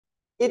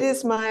It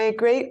is my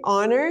great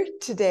honor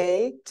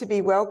today to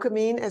be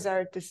welcoming as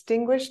our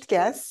distinguished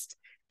guest,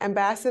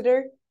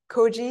 Ambassador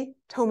Koji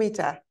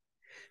Tomita,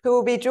 who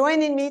will be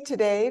joining me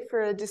today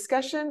for a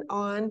discussion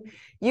on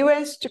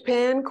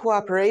U.S.-Japan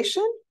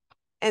cooperation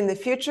and the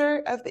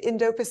future of the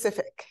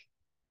Indo-Pacific.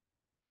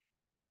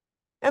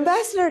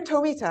 Ambassador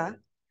Tomita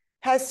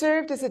has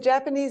served as a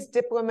Japanese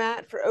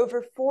diplomat for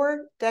over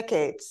 4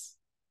 decades.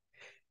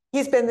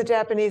 He's been the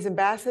Japanese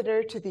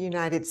ambassador to the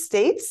United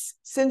States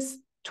since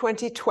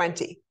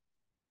 2020.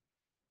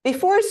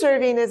 Before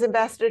serving as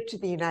ambassador to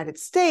the United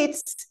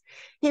States,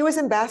 he was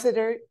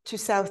ambassador to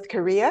South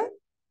Korea,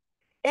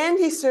 and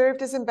he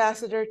served as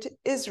ambassador to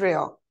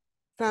Israel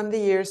from the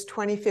years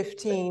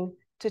 2015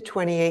 to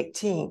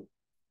 2018.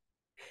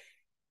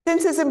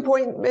 Since his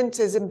appointment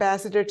as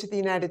ambassador to the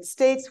United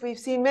States, we've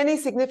seen many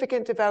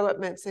significant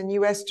developments in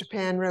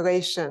U.S.-Japan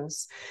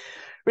relations,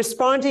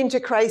 responding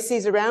to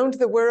crises around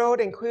the world,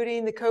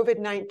 including the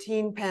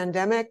COVID-19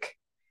 pandemic,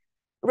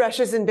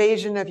 Russia's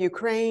invasion of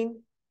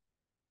Ukraine,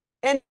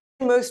 and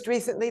most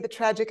recently, the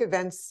tragic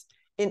events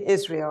in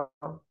Israel,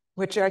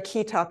 which are a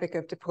key topic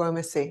of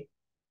diplomacy.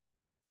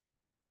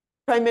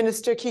 Prime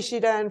Minister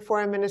Kishida and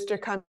Foreign Minister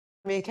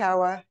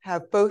Kamikawa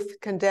have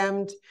both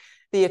condemned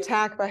the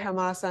attack by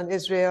Hamas on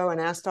Israel and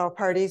asked all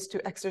parties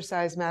to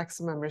exercise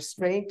maximum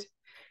restraint.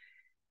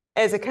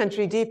 As a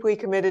country deeply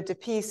committed to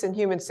peace and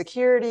human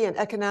security and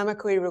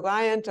economically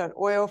reliant on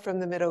oil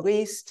from the Middle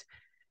East,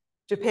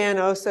 Japan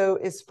also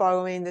is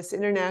following this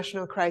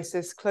international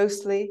crisis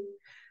closely.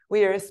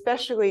 We are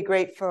especially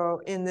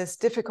grateful in this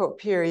difficult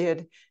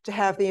period to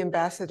have the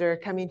ambassador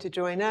coming to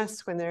join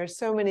us when there are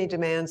so many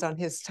demands on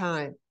his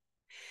time.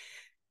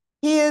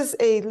 He is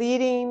a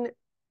leading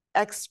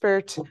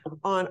expert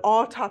on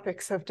all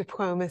topics of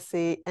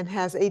diplomacy and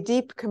has a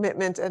deep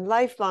commitment and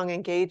lifelong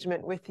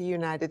engagement with the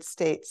United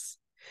States.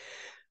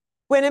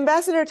 When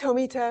Ambassador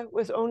Tomita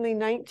was only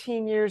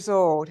 19 years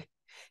old,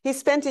 he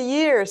spent a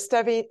year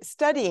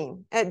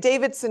studying at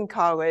Davidson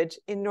College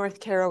in North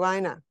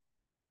Carolina.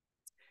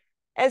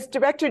 As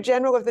Director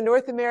General of the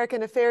North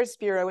American Affairs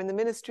Bureau in the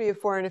Ministry of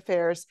Foreign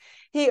Affairs,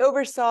 he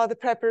oversaw the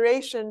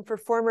preparation for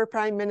former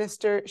Prime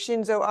Minister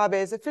Shinzo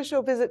Abe's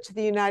official visit to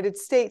the United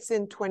States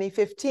in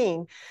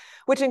 2015,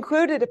 which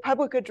included a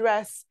public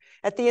address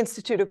at the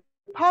Institute of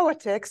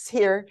Politics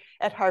here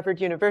at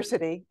Harvard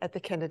University at the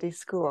Kennedy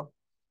School.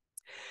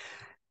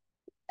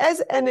 As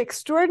an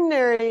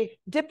extraordinary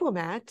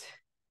diplomat,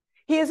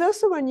 he is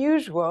also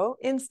unusual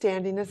in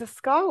standing as a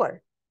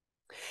scholar.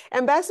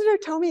 Ambassador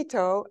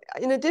Tomita,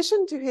 in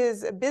addition to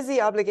his busy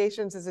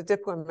obligations as a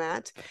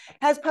diplomat,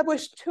 has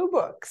published 2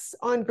 books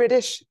on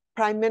British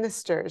prime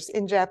ministers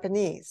in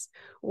Japanese.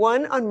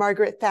 One on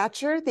Margaret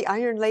Thatcher, the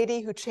Iron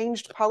Lady Who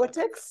Changed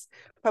Politics,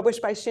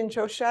 published by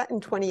Shinchosha in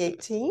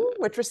 2018,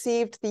 which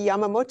received the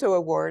Yamamoto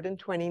Award in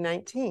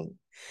 2019.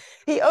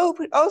 He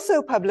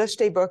also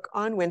published a book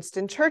on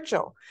Winston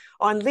Churchill,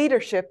 on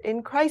leadership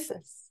in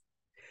crisis.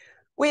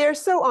 We are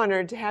so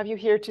honored to have you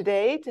here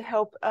today to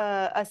help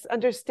us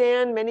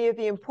understand many of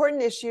the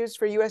important issues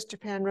for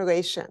U.S.-Japan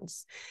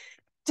relations.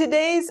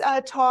 Today's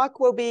talk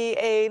will be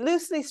a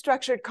loosely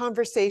structured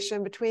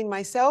conversation between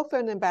myself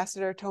and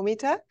Ambassador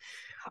Tomita.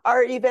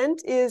 Our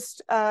event is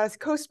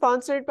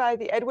co-sponsored by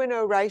the Edwin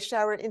O.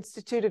 Reischauer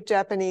Institute of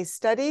Japanese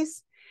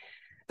Studies,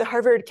 the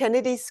Harvard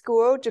Kennedy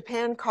School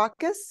Japan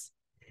Caucus,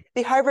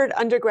 the Harvard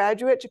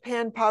Undergraduate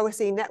Japan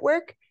Policy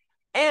Network,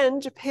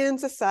 and Japan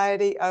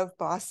Society of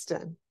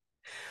Boston.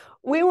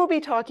 We will be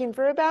talking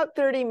for about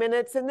 30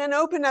 minutes and then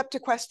open up to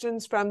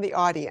questions from the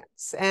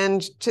audience.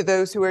 And to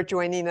those who are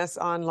joining us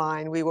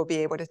online, we will be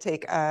able to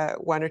take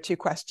 1 or 2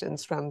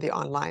 questions from the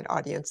online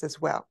audience as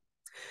well.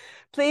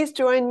 Please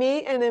join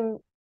me in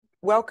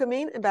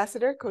welcoming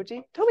Ambassador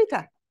Koji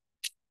Tomita.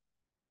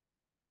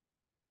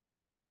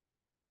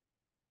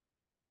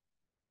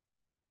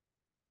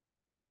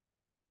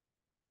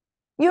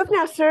 You have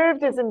now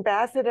served as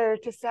ambassador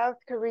to South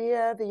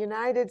Korea, the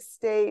United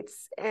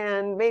States,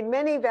 and made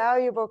many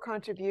valuable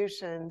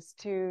contributions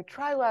to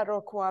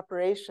trilateral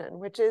cooperation,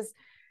 which is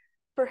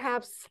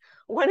perhaps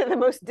one of the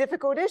most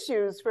difficult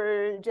issues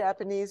for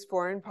Japanese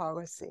foreign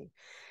policy.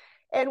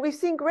 And we've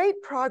seen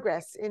great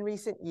progress in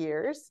recent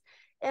years.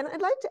 And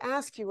I'd like to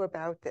ask you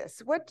about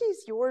this. What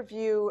is your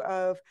view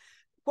of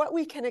what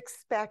we can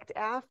expect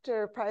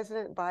after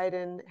President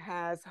Biden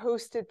has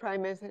hosted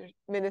Prime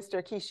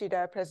Minister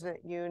Kishida,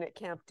 President Yoon at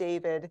Camp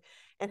David,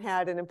 and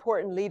had an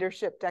important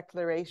leadership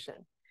declaration?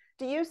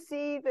 Do you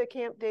see the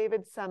Camp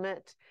David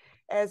summit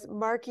as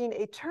marking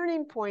a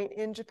turning point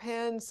in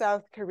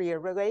Japan-South Korea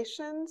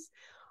relations?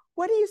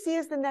 What do you see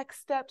as the next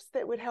steps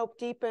that would help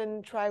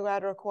deepen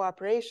trilateral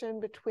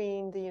cooperation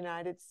between the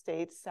United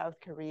States, South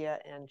Korea,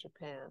 and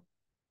Japan?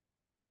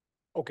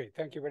 Okay,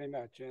 thank you very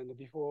much. And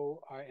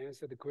before I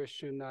answer the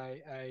question,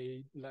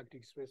 I like to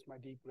express my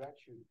deep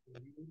gratitude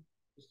to you,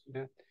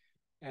 Christina,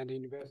 and the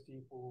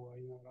university for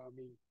allowing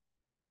me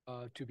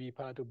to be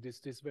part of this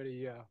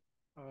very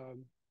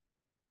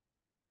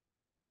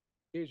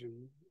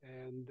occasion.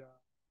 And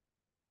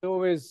it's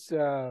always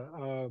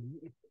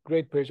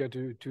great pleasure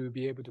to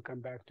be able to come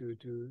back to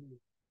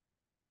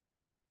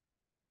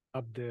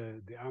of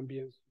the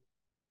ambience.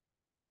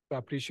 I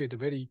appreciate the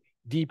very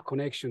deep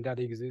connection that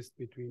exists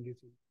between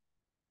these.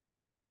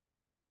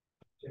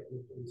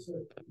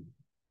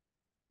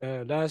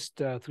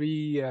 Last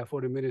three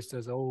foreign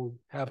ministers are all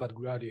Harvard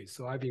graduates.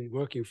 So I've been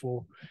working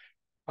for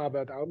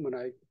Harvard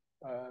alumni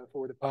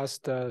for the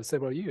past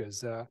several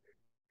years.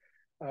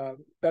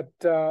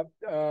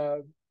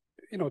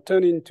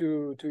 Turning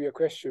to your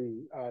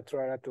question,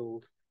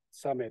 Trilateral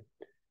Summit,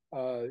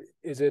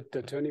 is it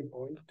a turning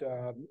point?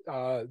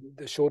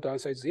 The short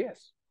answer is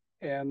yes.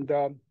 And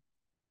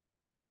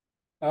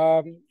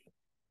but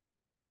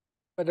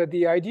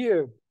the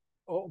idea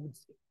of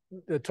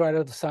the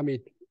Trilateral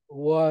Summit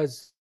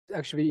was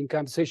actually in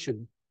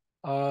conversation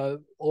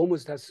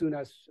almost as soon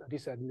as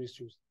this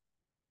administration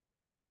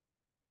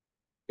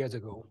years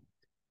ago.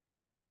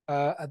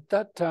 At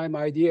that time,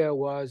 idea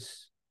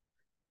was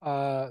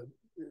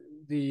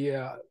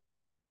the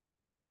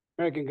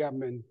American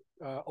government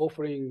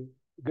offering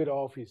good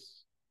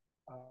office,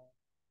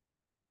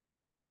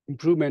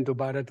 improvement of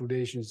bilateral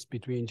relations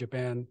between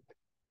Japan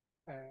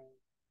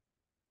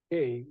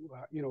and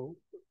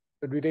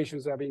the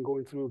relations have been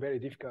going through a very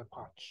difficult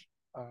patch.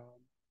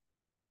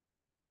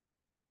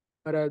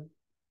 But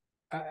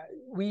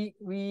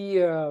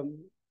we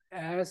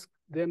asked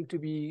them to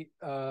be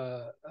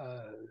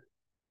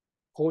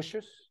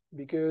cautious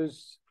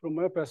because from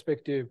our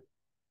perspective,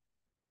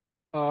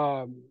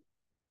 I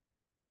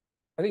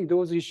think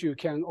those issues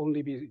can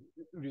only be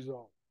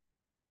resolved.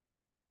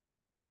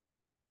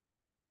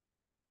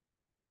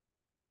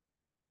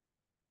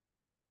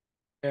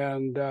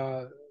 And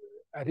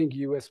I think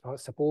U.S.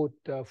 support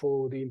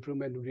for the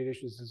improvement of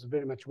relations is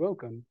very much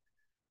welcome,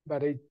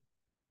 but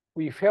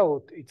we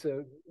felt it's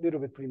a little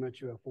bit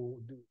premature for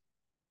do.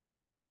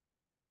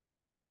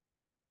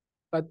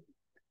 But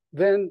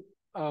then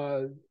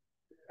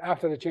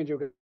after the change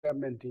of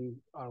government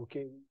in ROK,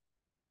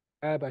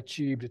 have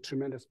achieved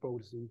tremendous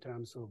progress in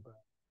terms of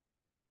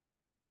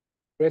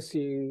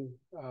addressing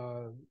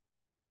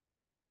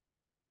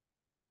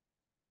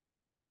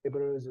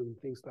laborers and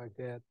things like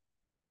that,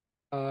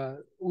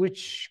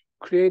 which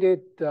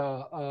created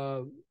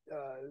an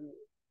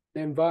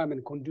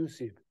environment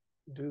conducive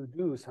to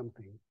do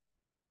something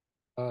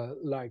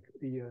like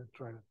the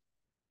trial.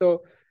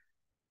 So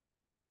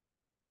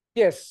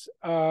yes,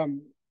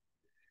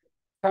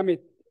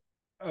 summit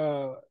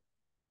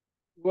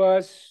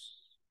was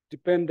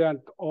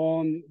dependent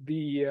on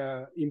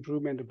the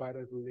improvement of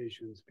bilateral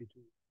relations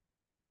between.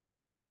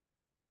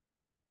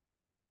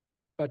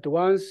 But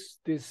once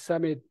this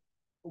summit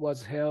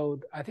was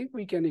held, I think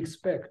we can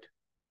expect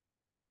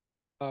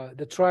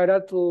the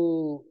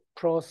trilateral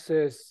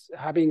process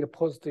having a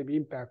positive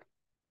impact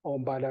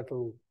on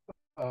bilateral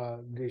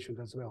relations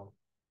as well,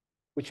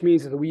 which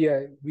means that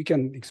we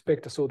can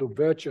expect a sort of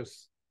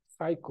virtuous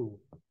cycle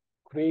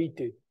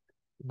created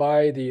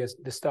by the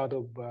start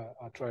of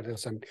trilateral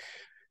summit.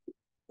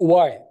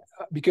 Why?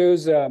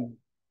 Because the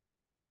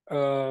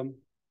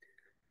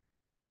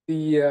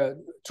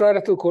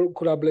trilateral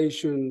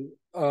collaboration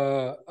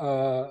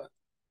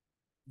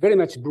very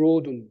much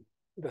broadened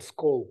the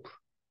scope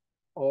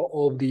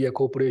of the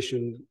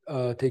cooperation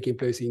taking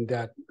place in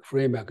that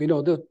framework.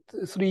 The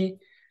three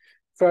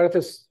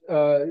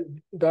trilateral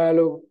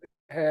dialogue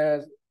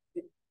has,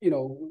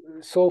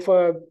 so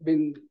far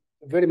been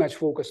very much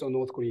focused on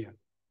North Korea,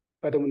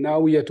 but now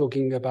we are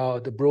talking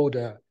about the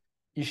broader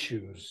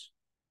issues.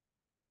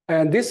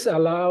 And this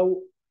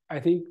allow, I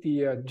think,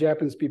 the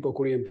Japanese people,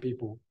 Korean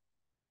people,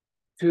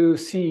 to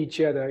see each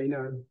other in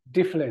a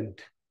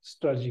different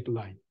strategic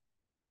line.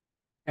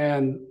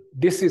 And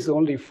this is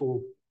only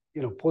for,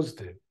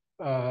 positive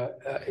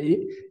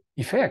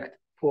effect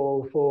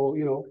for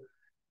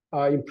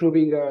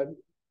improving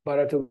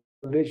bilateral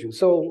relations.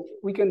 So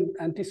we can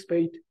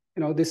anticipate,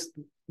 this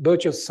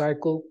virtuous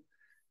cycle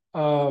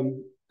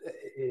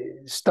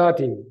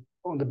starting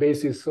on the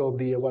basis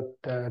of what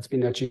has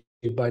been achieved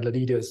by the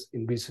leaders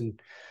in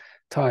recent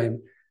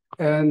time.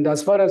 And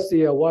as far as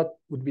what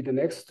would be the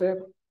next step,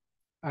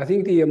 I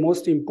think the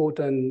most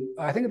important,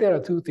 I think there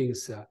are two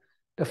things.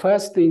 The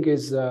first thing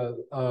is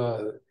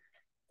the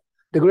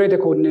greater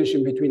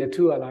coordination between the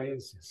two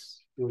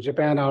alliances,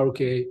 Japan, ROK,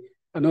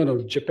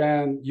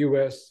 Japan,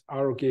 US,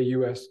 ROK,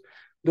 US.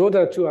 Those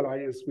are two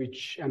alliances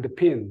which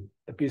underpin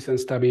the peace and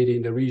stability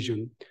in the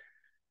region.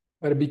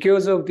 But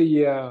because of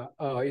the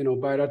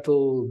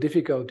bilateral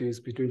difficulties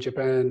between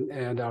Japan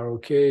and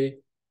ROK,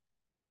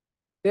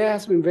 there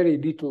has been very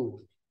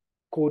little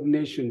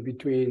coordination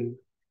between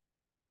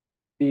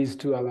these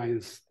two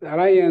alliances.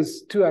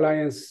 Two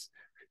alliances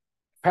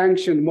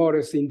function more or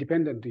less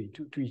independently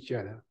to each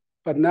other.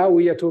 But now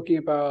we are talking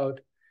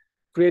about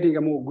creating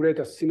a more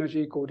greater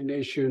synergy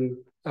coordination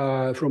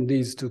from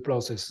these two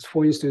processes.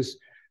 For instance,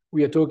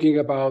 we are talking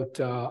about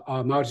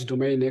our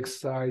multi-domain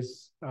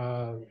exercise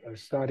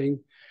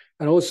starting,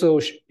 and also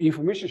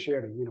information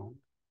sharing.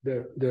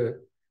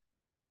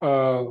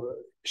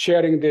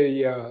 Sharing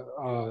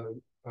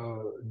the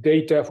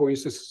data, for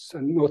instance,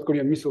 North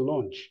Korean missile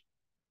launch.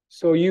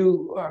 So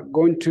you are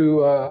going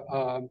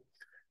to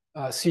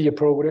see a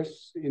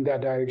progress in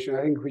that direction,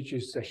 I think, which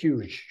is a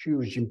huge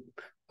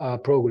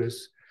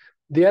progress.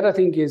 The other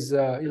thing is,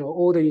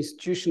 all the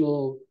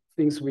institutional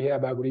things we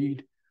have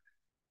agreed,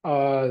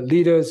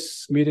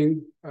 leaders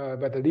meeting,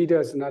 but the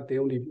leaders are not the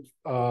only,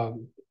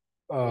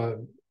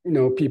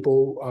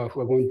 people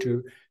who are going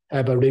to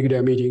have a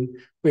regular meeting.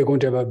 We're going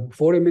to have a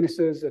foreign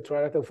ministers, a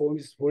trilateral foreign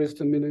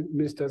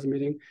ministers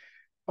meeting,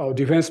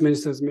 defense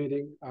ministers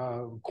meeting,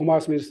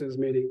 commerce ministers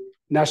meeting,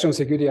 national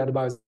security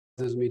advisors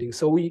meeting.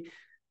 So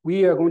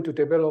we are going to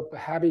develop a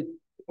habit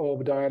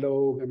of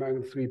dialogue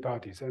among the three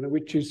parties, and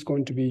which is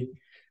going to be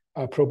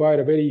provide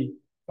a very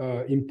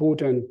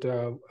important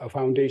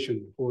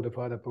foundation for the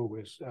further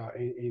progress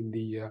in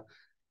the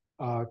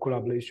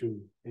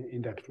collaboration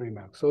in that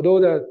framework. So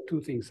those are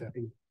two things I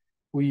think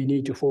we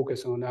need to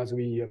focus on as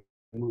we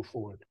move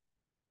forward.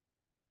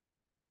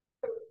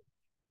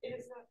 It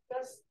is not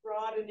just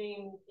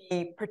broadening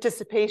the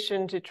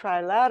participation to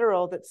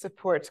trilateral that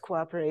supports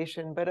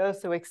cooperation, but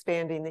also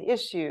expanding the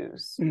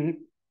issues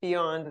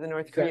beyond the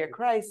North Korea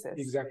crisis.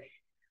 Exactly.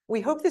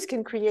 We hope this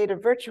can create a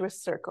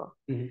virtuous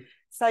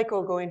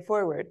cycle going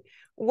forward.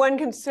 One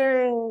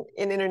concern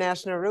in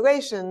international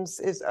relations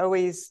is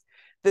always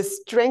the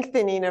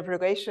strengthening of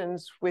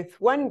relations with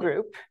one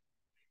group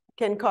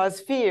can cause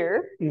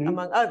fear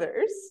among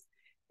others.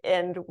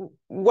 And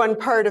one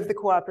part of the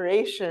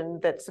cooperation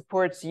that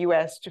supports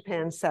US,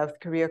 Japan, South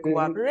Korea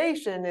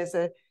cooperation is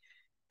a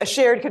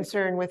shared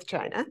concern with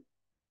China.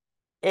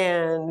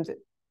 And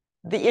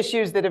the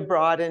issues that have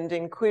broadened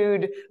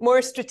include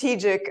more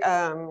strategic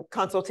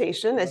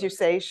consultation, as you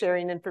say,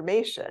 sharing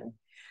information.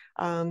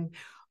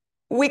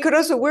 We could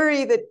also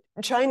worry that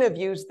China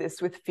views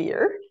this with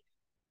fear.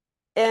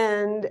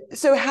 And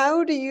so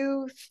how do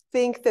you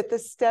think that the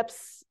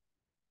steps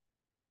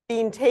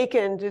being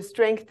taken to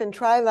strengthen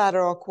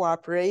trilateral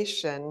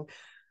cooperation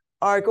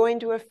are going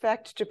to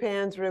affect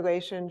Japan's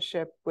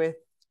relationship with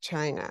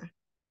China?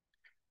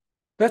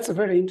 That's a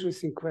very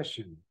interesting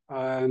question.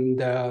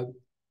 And,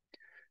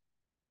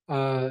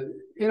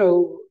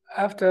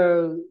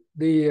 after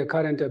the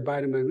current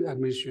Biden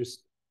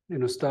administration,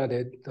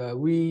 started,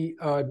 we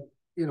are,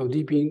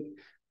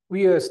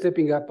 we are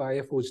stepping up our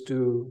efforts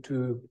to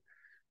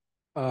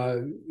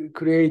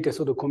create a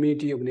sort of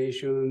community of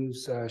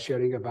nations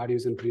sharing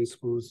values and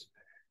principles,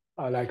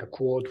 like a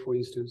Quad, for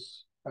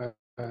instance,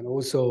 and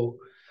also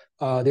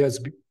there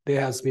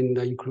has been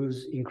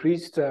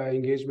increased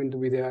engagement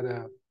with the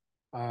other,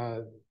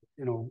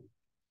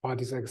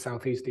 parties like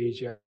Southeast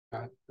Asia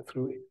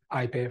through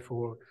IPEF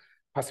or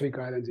Pacific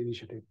Islands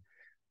Initiative.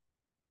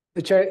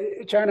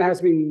 China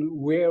has been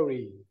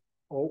wary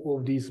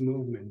of these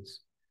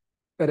movements,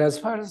 but as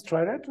far as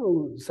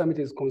Trilateral Summit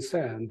is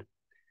concerned,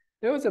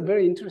 there was a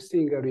very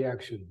interesting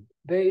reaction.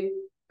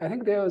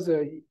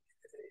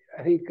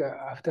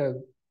 After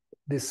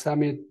this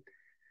summit,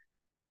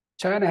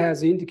 China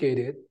has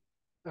indicated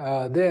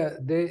they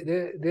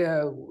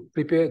are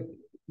prepared,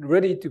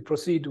 ready to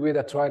proceed with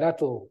a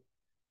trilateral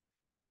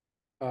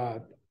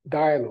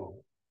dialogue.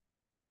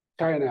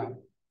 China,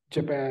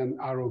 Japan,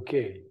 ROK,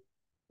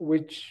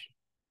 which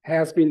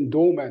has been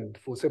dormant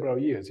for several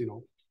years,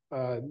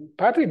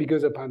 partly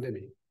because of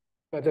pandemic,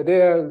 but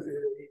they are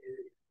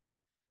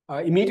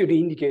immediately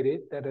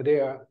indicated that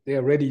they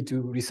are ready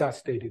to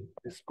resuscitate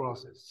this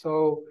process.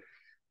 So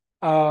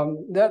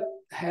that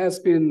has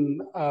been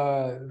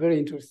a very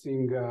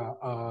interesting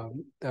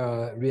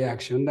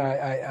reaction.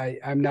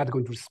 I'm not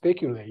going to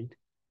speculate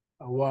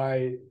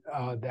why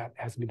that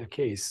has been the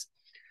case.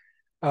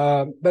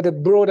 But the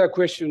broader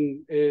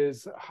question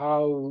is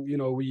how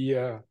we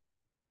are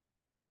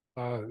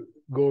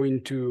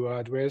going to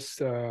address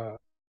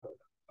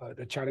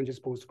the challenges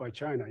posed by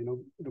China,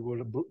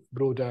 the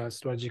broader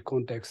strategic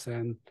context,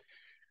 and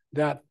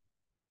that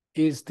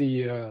is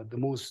the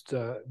most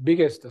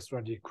biggest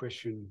strategic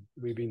question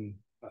we've been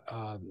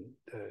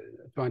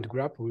trying to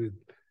grapple with.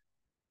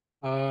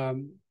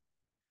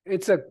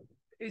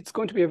 It's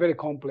going to be a very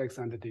complex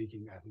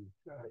undertaking, I think.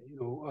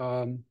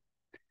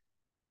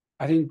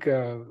 I think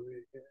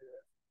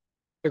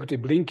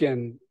Secretary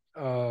Blinken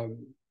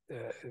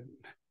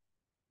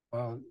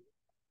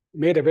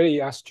made a very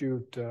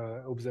astute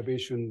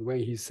observation when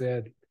he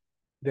said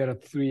there are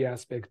three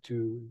aspects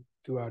to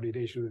our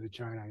relation with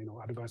China,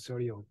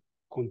 adversarial,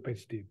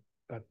 competitive,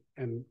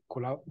 and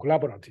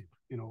collaborative.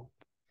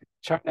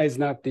 China is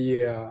not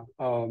the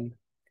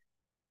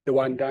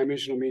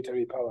one-dimensional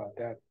military power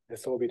that the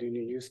Soviet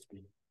Union used to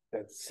be.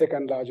 The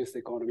second largest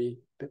economy,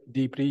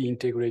 deeply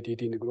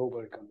integrated in the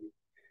global economy.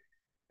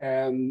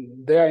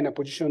 And they are in a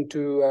position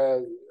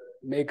to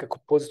make a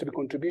positive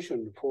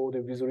contribution for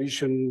the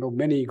resolution of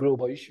many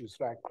global issues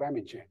like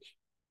climate change.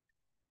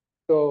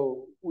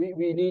 So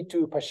we need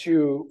to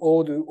pursue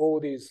all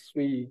these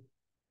three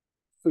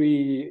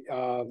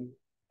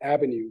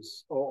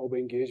avenues of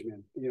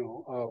engagement.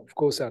 Of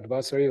course, the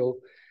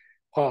adversarial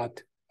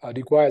part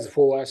requires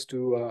for us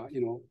to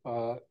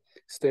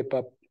step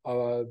up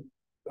our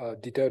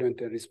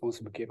deterrent and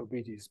responsible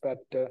capabilities.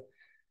 But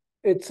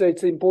it's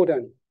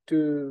important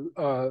to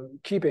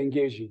keep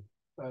engaging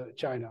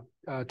China,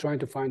 trying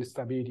to find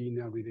stability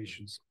in our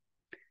relations.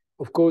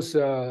 Of course,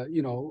 there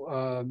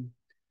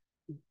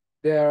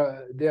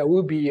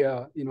will be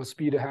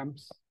speed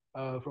humps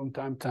from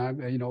time to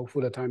time.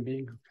 For the time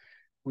being,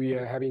 we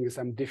are having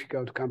some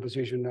difficult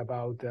conversation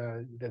about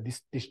the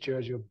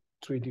discharge of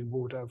treated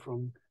water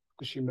from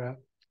Fukushima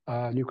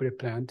nuclear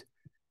plant.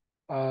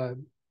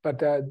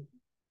 But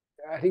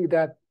I think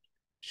that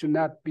should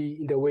not be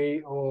in the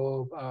way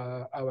of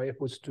our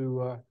efforts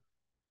to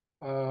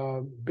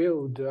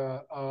build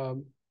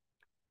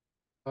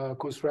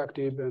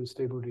constructive and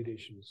stable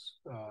relations.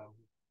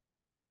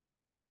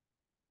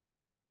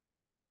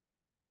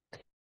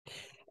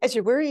 As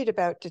you're worried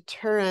about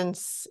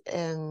deterrence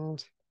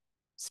and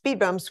speed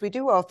bumps, we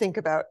do all think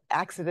about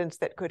accidents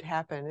that could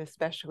happen,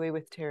 especially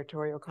with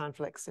territorial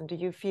conflicts. And do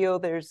you feel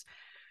there's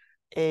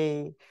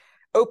an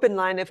open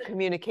line of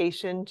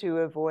communication to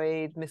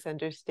avoid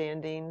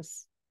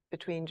misunderstandings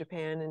between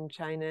Japan and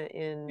China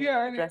in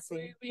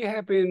addressing? We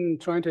have been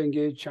trying to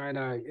engage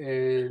China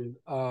in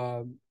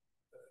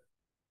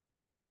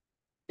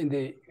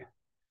the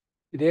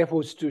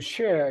efforts to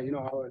share,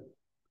 our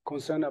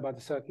concern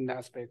about certain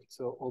aspects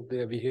of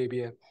their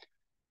behavior.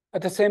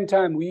 At the same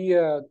time, we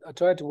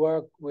try to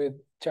work with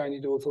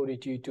Chinese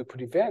authority to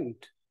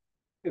prevent,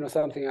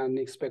 something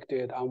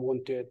unexpected,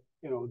 unwanted,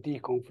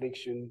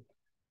 deconfliction.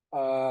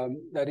 I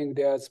think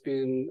there's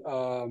been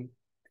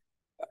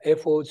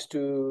efforts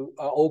to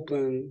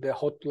open the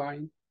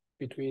hotline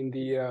between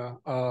the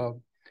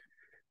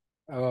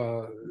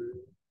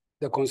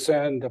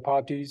concerned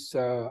parties,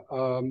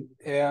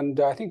 and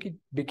I think it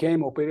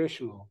became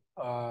operational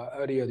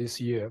earlier this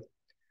year.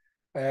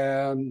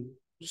 And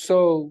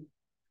so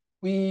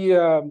we,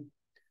 of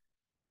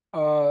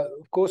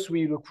course,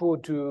 we look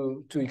forward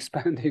to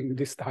expanding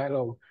this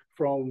dialogue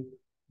from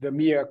the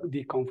mere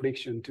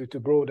deconfliction to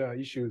broader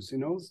issues,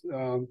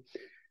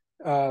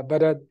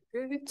 but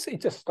it's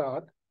a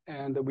start,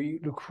 and we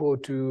look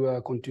forward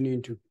to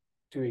continuing to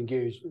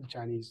engage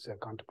Chinese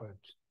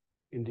counterparts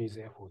in these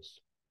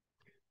efforts.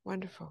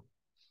 Wonderful.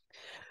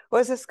 Well,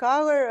 as a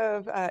scholar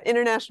of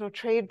international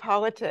trade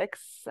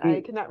politics,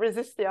 I cannot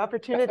resist the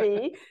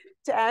opportunity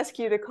to ask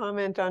you to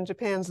comment on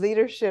Japan's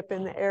leadership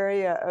in the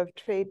area of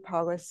trade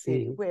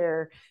policy,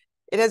 where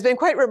it has been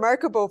quite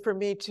remarkable for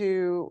me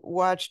to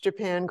watch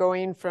Japan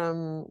going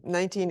from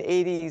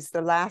 1980s,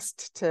 the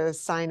last to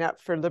sign up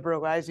for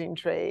liberalizing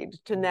trade,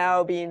 to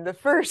now being the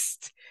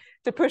first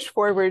to push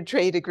forward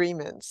trade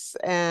agreements.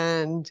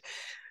 And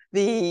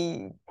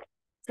the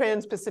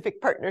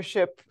Trans-Pacific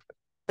Partnership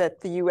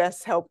that the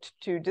US helped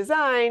to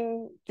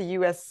design, the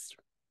US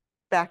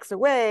backs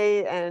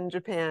away, and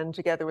Japan,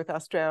 together with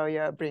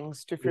Australia,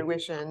 brings to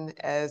fruition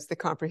as the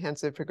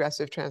Comprehensive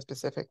Progressive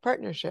Trans-Pacific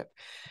Partnership,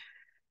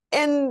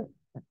 and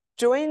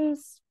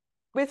joins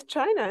with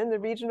China in the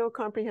Regional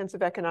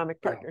Comprehensive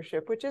Economic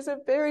Partnership, which is a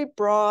very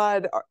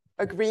broad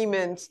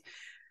agreement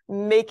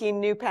making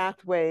new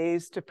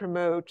pathways to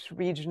promote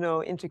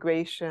regional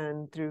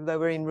integration through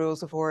lowering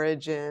rules of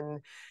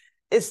origin,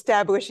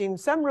 establishing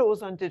some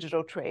rules on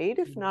digital trade,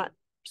 if not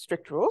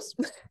strict rules.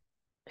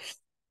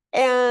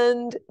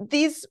 And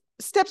these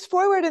steps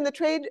forward in the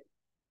trade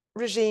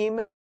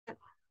regime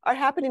are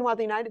happening while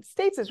the United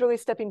States is really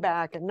stepping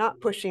back and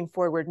not pushing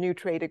forward new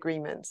trade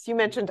agreements. You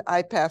mentioned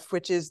IPEF,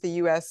 which is the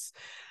US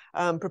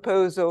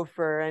proposal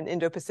for an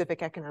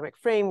Indo-Pacific economic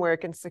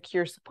framework and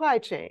secure supply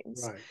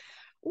chains.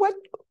 Right.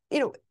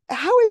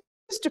 How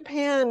is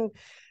Japan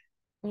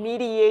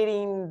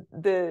mediating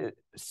the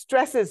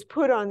stresses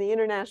put on the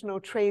international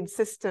trade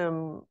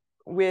system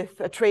with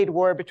a trade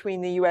war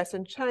between the US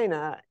and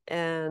China,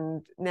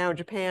 and now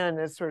Japan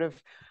is sort of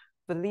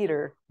the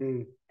leader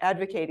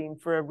advocating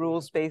for a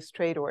rules-based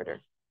trade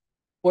order?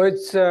 Well,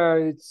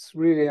 it's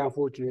really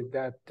unfortunate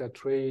that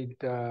trade,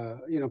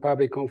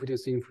 public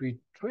confidence in free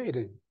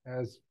trade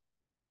has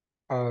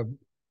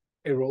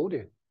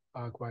eroded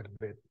quite a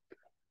bit.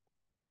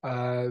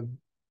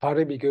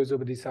 Partly because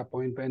of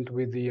disappointment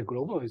with the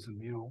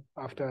globalism.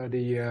 After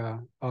the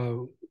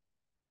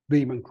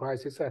Lehman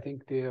crisis, I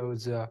think there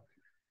was a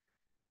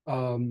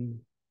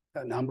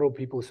number of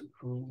people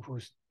who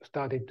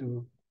started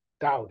to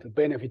doubt the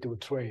benefit of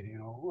trade.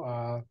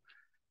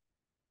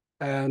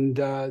 And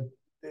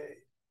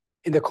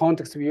in the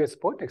context of U.S.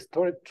 politics,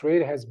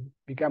 trade has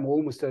become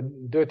almost a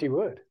dirty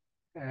word.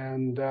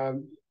 And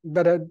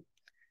but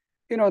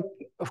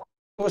of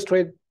course,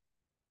 trade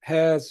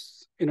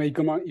has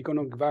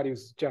economic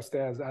values, just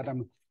as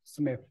Adam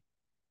Smith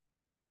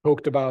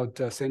talked about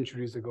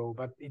centuries ago,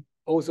 but it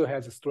also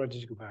has a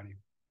strategic value.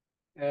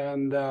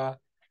 And the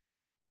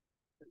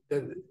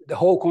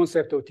whole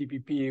concept of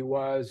TPP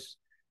was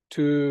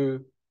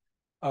to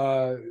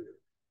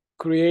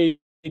create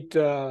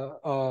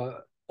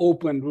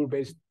open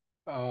rule-based,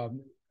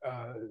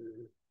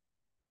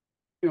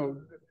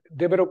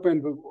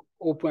 development of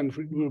open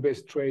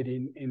rule-based trade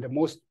in the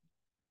most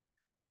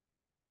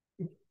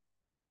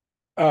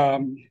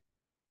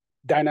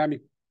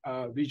dynamic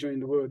region in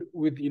the world,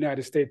 with the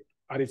United States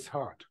at its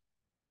heart.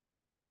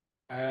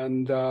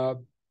 And I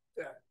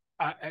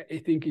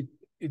think it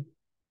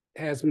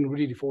has been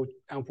really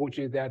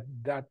unfortunate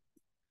that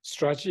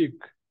strategic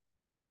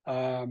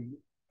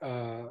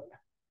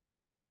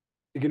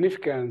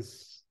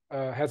significance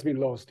has been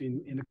lost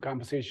in the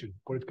conversation,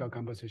 political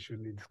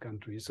conversation in this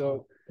country.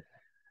 So,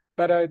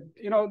 but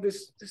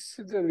this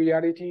is the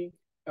reality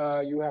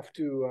you have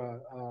to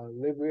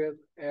live with,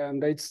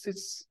 and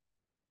it's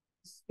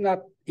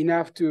not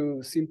enough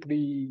to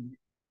simply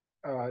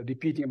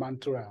repeating a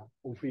mantra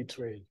of free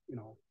trade.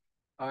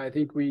 I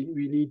think we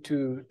need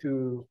to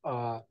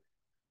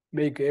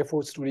make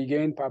efforts to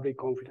regain public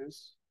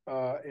confidence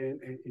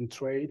in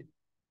trade,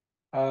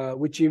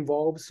 which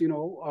involves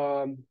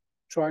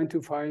trying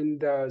to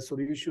find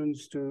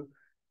solutions to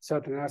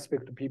certain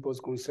aspects of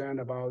people's concern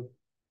about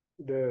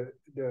the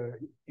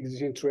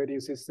existing trading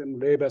system,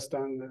 labor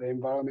standard, the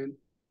environment.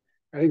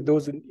 I think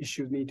those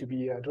issues need to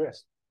be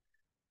addressed.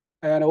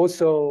 And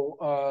also,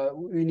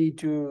 we need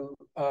to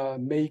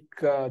make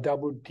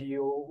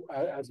WTO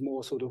as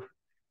more sort of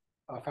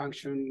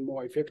function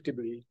more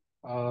effectively.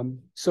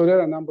 So there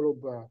are a number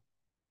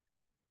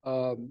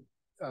of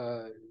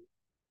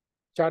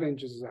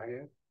challenges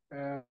ahead.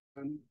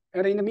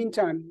 And in the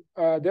meantime,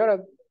 there are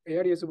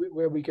areas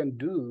where we can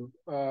do,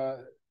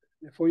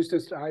 for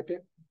instance,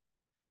 IPEF.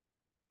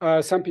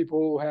 Some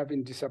people have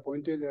been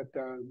disappointed that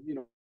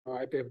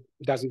IPEF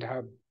doesn't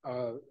have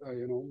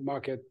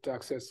market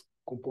access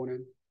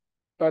component,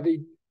 but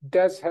it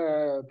does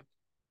have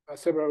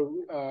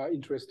several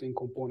interesting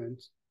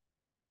components,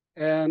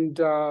 and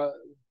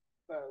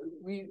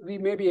we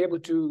may be able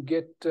to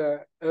get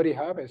early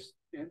harvest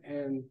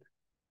and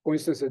for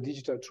instance, a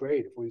digital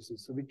trade, for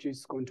instance, which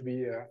is going to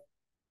be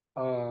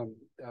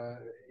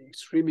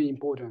extremely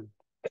important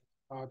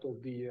part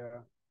of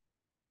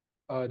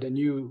the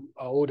new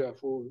order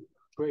for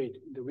trade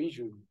in the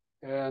region,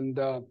 and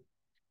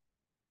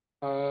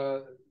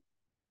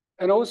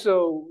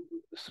also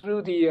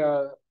through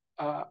the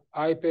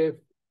IPEF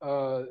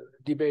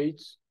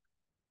debates,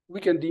 we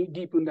can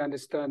deepen the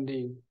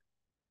understanding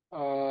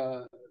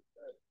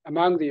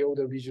among the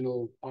other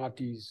regional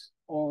parties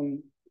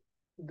on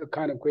the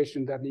kind of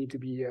questions that need to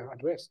be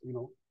addressed,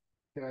 the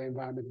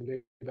environment,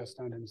 labor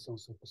standards, and so on and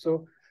so forth.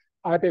 So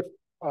IPEF,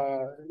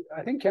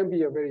 I think, can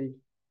be a very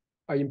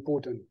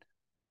important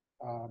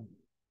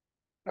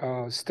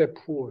step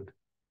forward.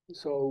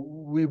 So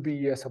we'll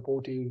be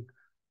supporting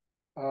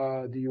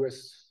the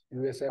U.S.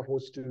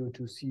 efforts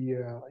to see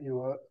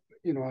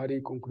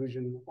early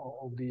conclusion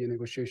of the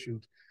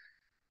negotiations.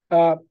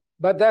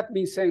 But that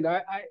being said,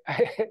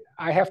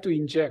 I have to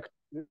inject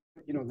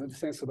the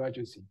sense of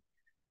urgency,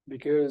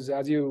 because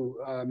as you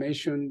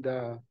mentioned,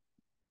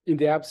 in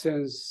the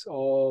absence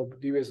of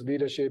the U.S.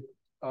 leadership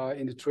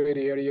in the trade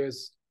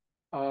areas,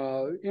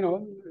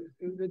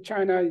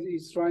 China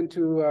is trying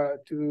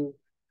to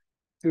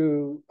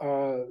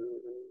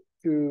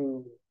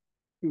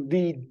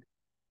lead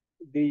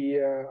the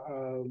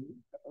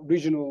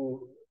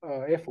regional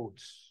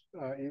efforts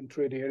in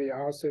trade area.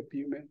 RCEP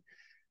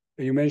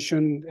you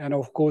mentioned, and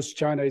of course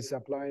China is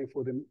applying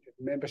for the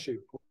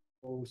membership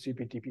for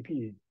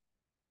CPTPP.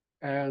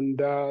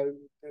 And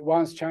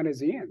once China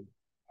is in,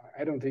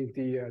 I don't think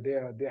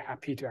they're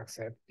happy to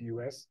accept the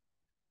U.S.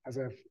 as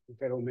a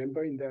fellow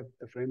member in that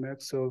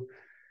framework. So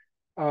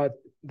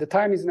the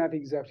time is not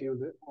exactly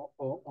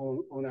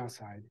on our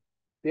side.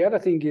 The other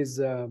thing is,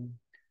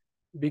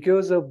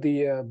 because of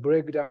the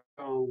breakdown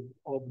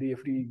of the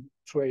free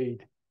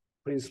trade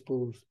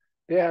principles,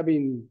 there have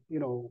been,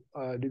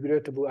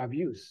 regrettable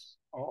abuse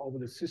of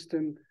the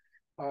system,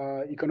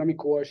 economic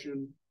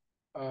coercion,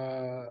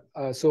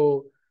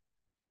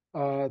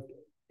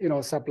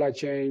 supply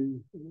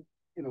chain,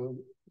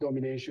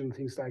 domination,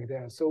 things like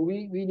that. So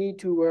we need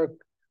to work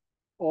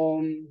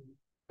on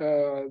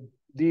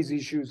these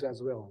issues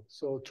as well.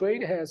 So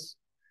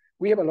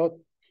we have a lot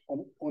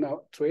on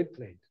our trade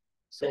plate.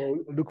 So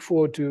look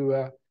forward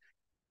to,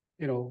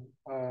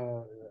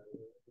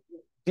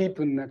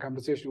 deepen a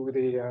conversation with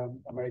the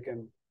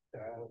American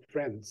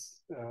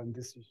friends on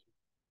this issue.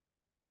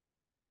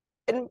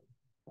 And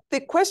the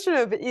question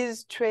of,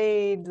 is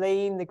trade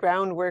laying the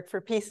groundwork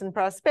for peace and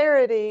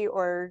prosperity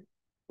or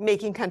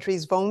making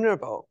countries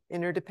vulnerable?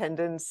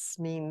 Interdependence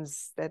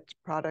means that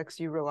products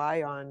you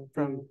rely on,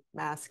 from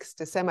masks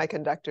to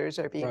semiconductors,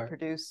 are being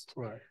produced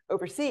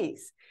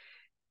overseas.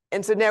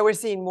 And so now we're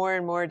seeing more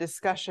and more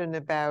discussion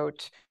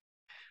about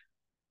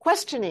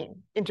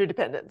questioning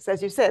interdependence.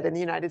 As you said, in the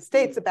United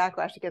States, a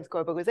backlash against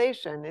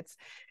globalization. It's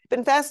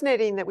been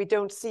fascinating that we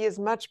don't see as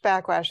much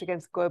backlash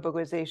against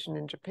globalization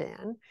in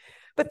Japan.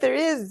 But there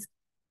is,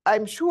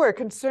 I'm sure,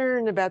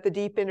 concern about the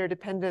deep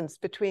interdependence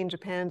between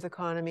Japan's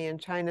economy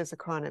and China's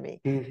economy.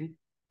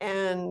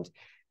 And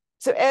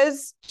so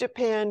as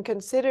Japan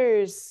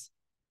considers,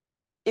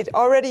 it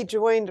already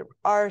joined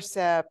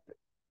RCEP,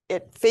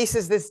 it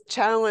faces this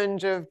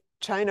challenge of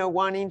China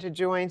wanting to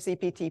join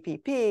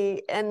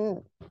CPTPP, and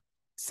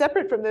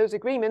separate from those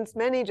agreements,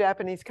 many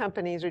Japanese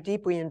companies are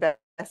deeply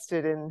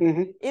invested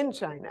in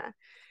China.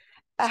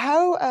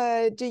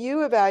 How do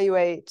you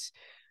evaluate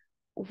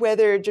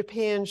whether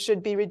Japan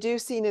should be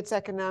reducing its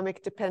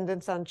economic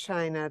dependence on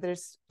China.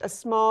 There's a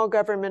small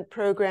government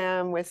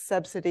program with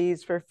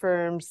subsidies for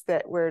firms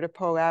that were to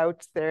pull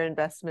out their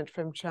investment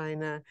from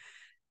China.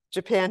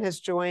 Japan has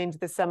joined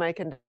the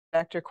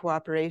semiconductor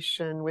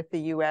cooperation with the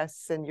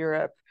US and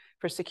Europe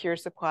for secure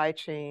supply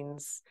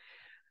chains.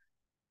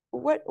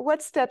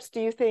 What steps do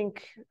you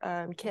think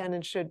can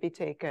and should be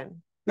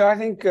taken? No, I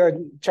think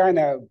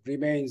China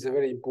remains a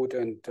very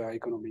important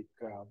economic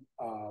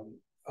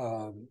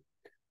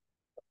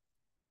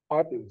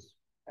partners.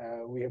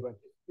 We have a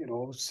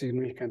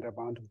significant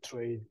amount of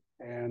trade,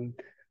 and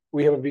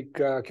we have a big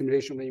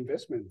accumulation of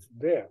investments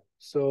there.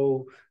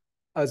 So,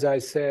 as I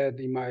said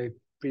in my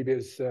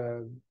previous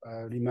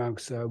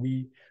remarks,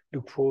 we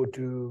look forward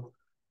to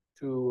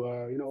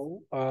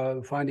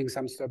finding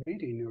some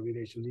stability in our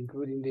relations,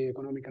 including the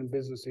economic and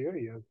business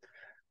area.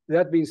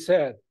 That being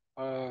said,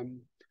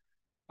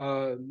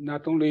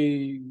 not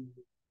only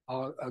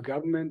our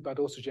government, but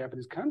also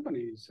Japanese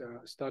companies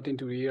starting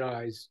to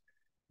realize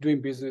doing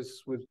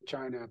business with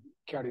China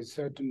carries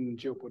certain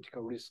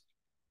geopolitical risk.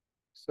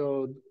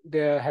 So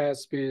there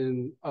has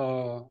been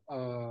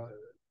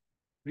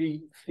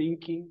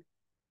rethinking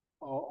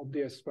of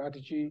their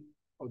strategy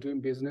of doing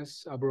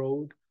business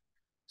abroad.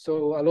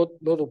 So a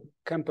lot of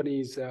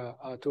companies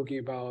are talking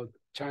about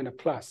China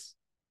Plus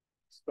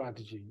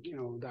strategy,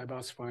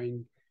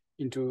 diversifying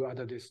into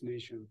other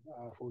destinations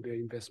for their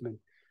investment.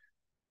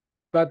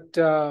 But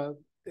a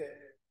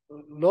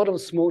lot of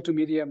small to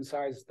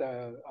medium-sized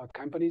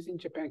companies in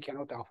Japan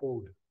cannot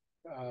afford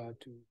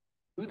to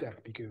do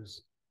that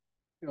because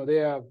they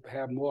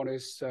have more or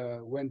less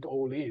went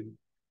all in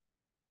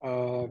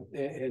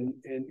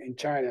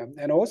China,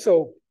 and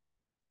also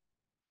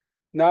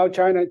now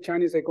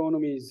Chinese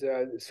economy is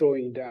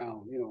slowing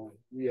down.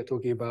 We are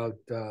talking about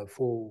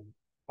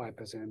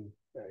 4-5%,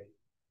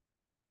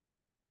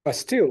 but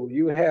still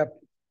you have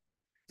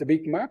the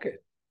big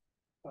market.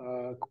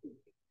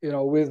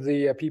 With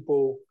the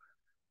people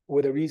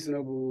with a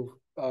reasonable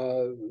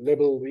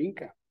level of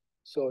income.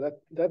 So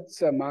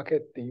that's a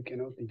market that you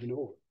cannot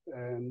ignore.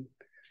 And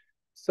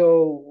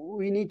so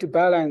we need to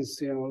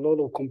balance, a lot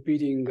of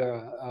competing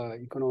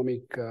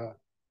economic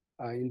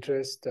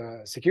interest,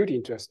 security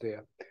interest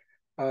there.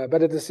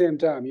 But at the same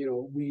time,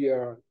 we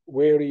are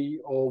wary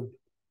of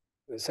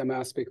some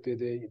aspect of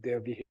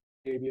their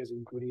behaviors,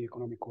 including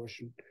economic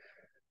caution.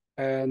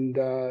 And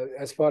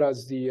as far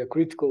as the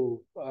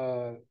critical,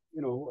 our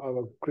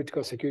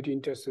critical security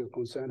interests are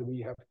concerned, we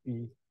have to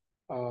be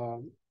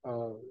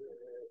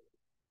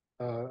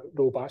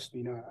robust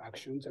in our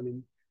actions. I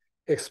mean,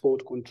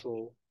 export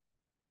control,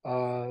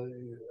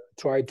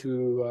 try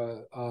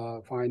to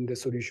find the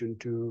solution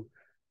to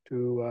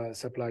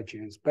supply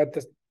chains. But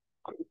the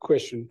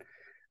question,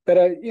 but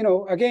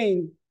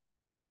again,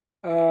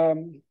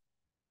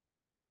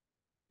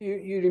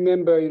 you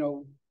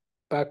remember,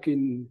 back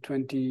in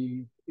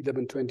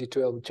 2011,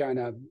 2012,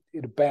 China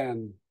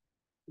banned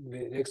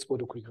the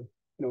export of critical,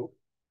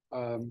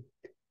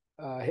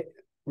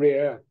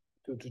 rare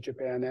to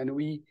Japan, and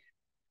we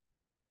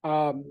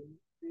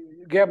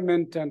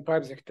government and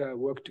private sector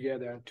work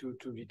together to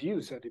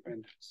reduce our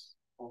dependence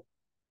on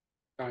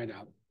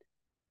China,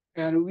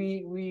 and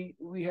we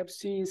have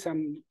seen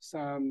some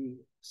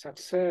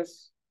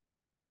success,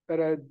 but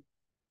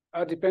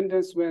our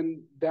dependence went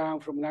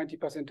down from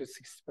 90% to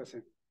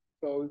 60%.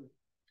 So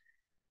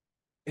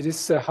it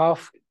is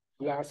half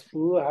glass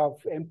full,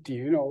 half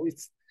empty.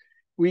 It's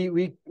we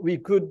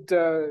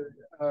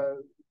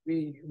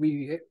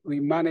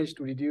managed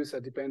to reduce our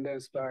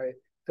dependence by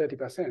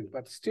 30%,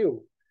 but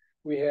still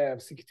we have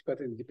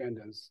 60%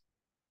 dependence.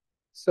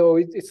 So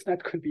it's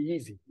not going to be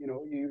easy.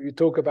 You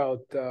talk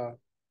about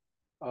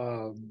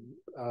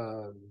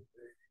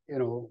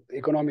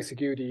economic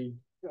security,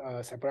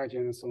 supply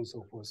chain, and so on and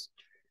so forth.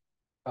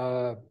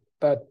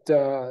 But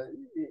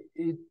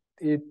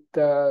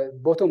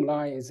bottom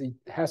line is it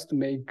has to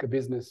make a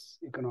business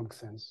economic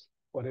sense,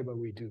 whatever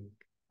we do.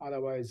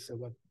 Otherwise,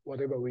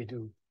 whatever we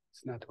do,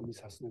 it's not going to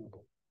be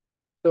sustainable.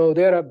 So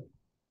there are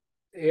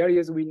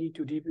areas we need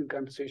to deepen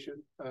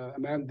conversation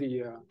among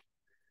the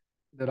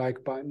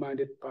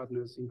like-minded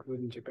partners,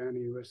 including Japan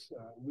and US.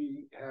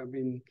 We have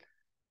been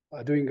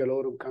doing a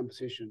lot of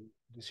conversation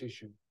this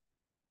issue.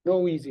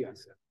 No easy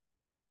answer.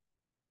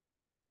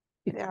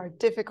 There are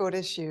difficult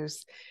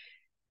issues.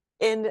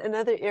 In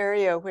another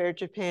area where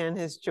Japan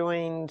has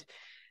joined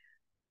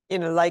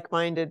in a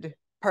like-minded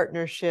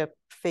partnership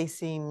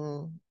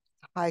facing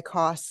high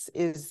costs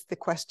is the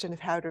question of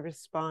how to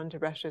respond to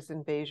Russia's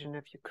invasion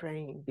of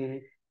Ukraine. Mm-hmm.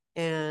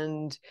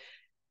 And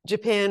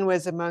Japan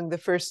was among the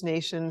first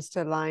nations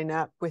to line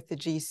up with the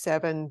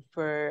G7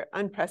 for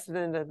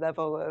unprecedented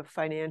level of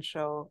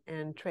financial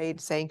and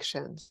trade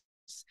sanctions.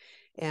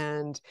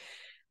 And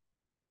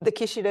the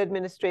Kishida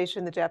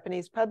administration, the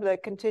Japanese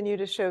public, continue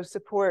to show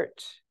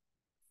support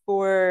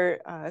for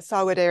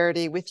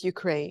solidarity with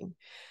Ukraine.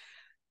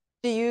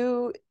 Do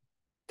you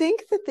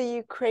think that the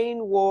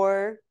Ukraine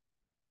war,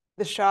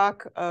 the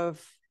shock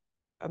of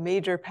a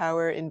major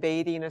power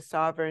invading a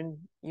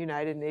sovereign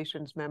United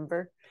Nations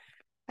member,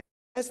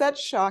 Has that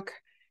shock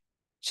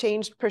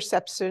changed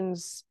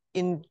perceptions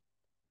in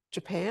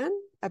Japan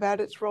about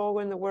its role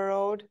in the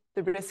world,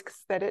 the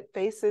risks that it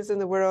faces in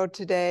the world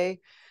today?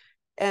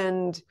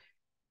 And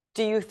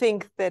do you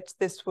think that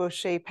this will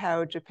shape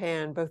how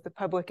Japan, both the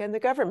public and the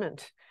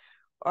government,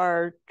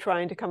 are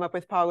trying to come up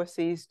with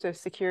policies to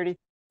security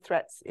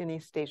threats in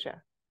East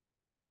Asia?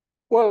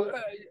 Well,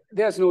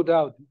 there's no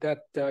doubt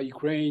that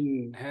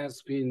Ukraine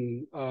has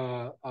been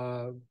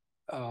a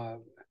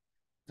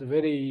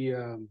very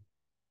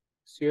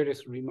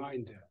serious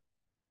reminder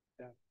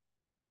that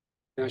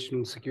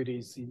national security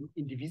is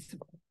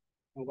indivisible.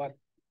 And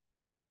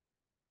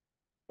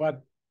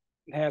what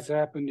has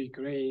happened in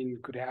Ukraine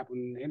could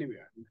happen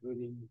anywhere,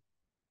 including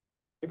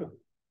Cuba.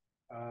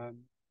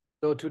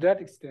 So to that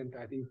extent,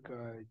 I think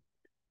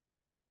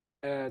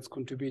it's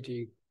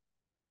contributing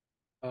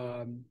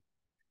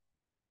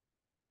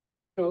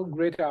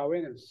greater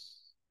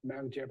awareness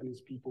among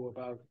Japanese people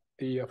about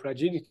the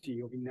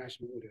fragility of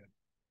international order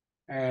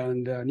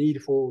and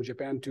need for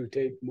Japan to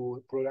take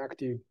more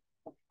proactive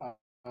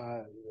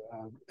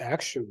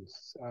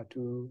actions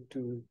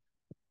to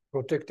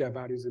protect their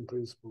values and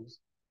principles.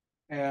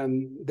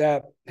 And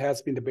that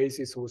has been the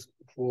basis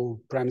for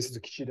Prime Minister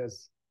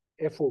Kishida's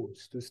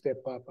efforts to step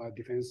up our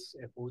defense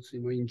efforts.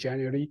 In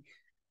January,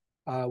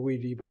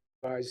 we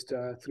revised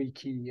 3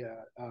 key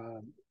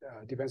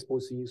defense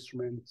policy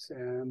instruments.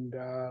 And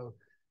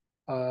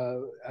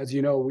as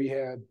you know, we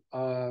had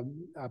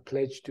a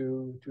pledge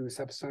to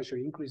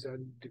substantially increase our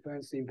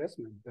defense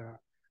investment,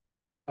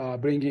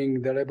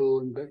 bringing the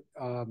level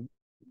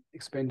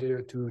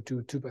expenditure to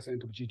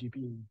 2% of GDP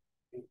in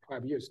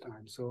 5 years'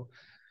 time. So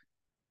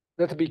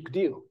that's a big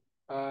deal.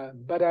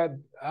 But I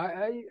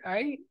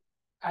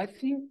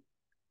think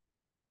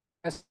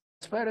as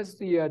far as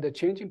the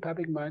change in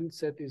public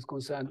mindset is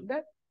concerned,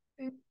 that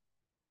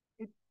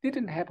it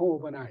didn't happen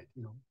overnight,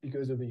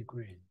 because of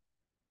Ukraine.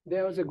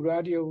 There was a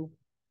gradual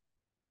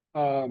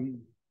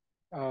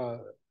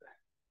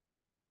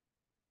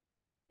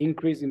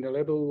increase in the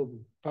level of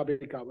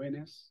public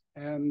awareness.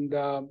 And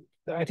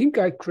I think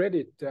I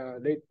credit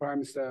late Prime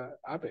Minister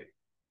Abe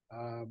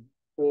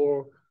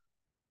for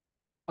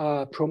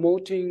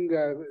promoting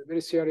a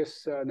very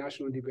serious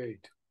national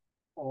debate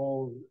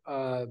on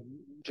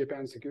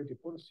Japan's security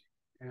policy.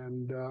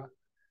 And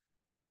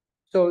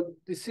so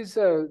this is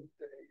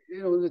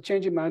the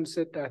change in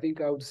mindset, I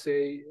think I would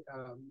say,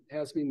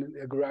 has been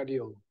a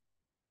gradual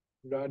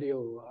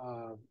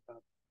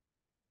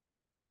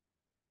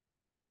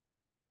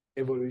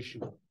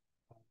evolution.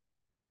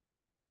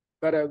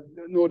 But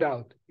no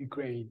doubt,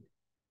 Ukraine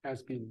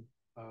has given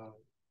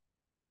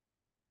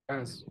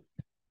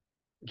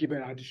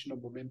additional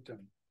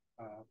momentum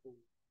for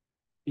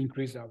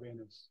increased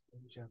awareness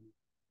in Germany.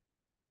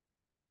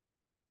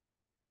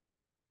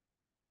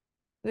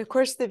 And of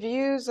course, the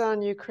views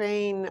on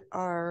Ukraine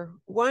are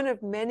one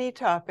of many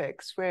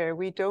topics where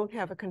we don't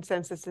have a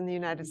consensus in the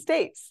United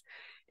States.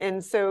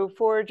 And so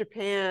for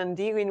Japan,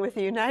 dealing with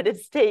the United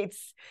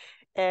States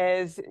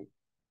as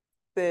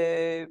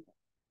the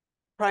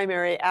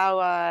primary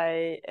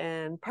ally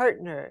and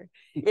partner,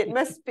 it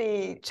must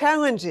be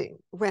challenging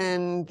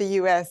when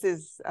the US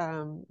is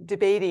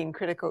debating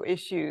critical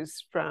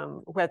issues,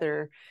 from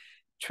whether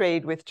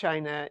trade with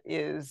China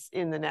is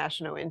in the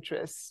national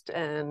interest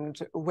and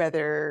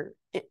whether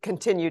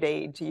continued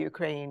aid to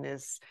Ukraine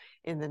is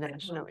in the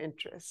national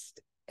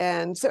interest.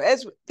 And so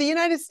as the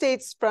United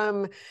States,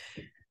 from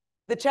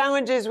the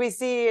challenges we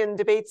see in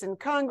debates in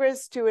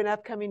Congress to an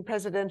upcoming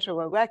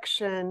presidential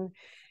election,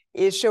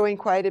 is showing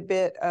quite a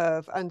bit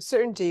of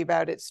uncertainty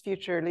about its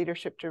future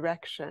leadership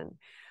direction.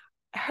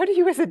 How do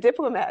you, as a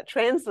diplomat,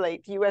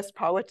 translate US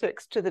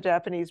politics to the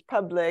Japanese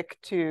public,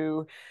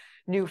 to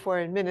new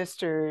foreign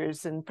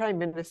ministers and prime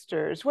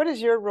ministers? What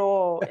is your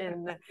role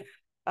in,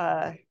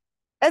 as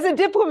a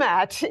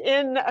diplomat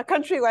in a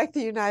country like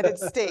the United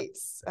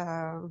States,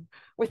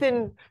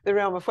 within the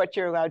realm of what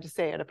you're allowed to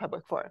say in a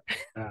public forum?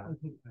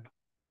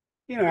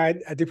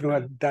 A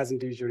diplomat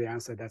doesn't usually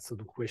answer that sort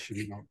of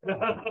question.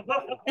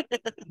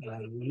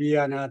 We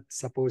are not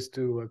supposed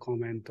to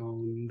comment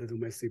on the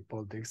domestic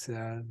politics.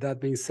 That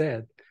being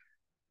said,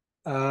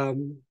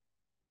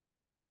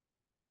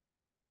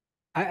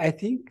 I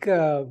think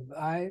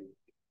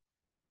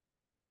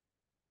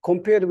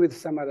compared with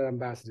some other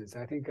ambassadors,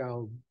 I think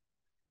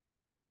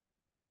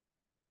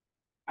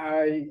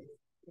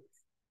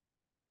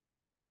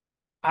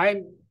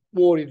I'm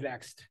more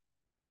relaxed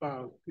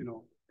about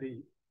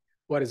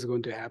what is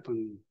going to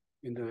happen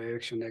in the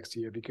election next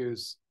year,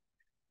 because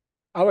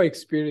our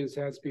experience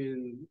has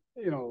been,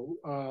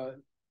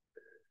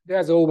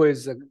 there's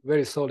always a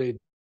very solid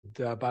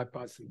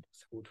bipartisan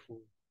support for.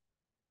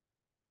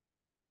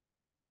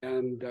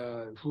 And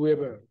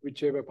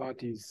whichever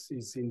party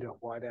is in the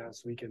White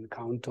House, we can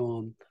count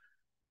on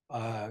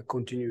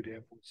continued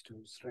efforts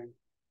to strengthen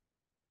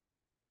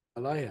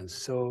alliance.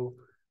 So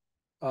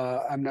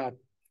I'm not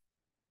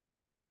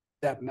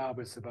that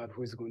nervous about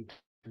who is going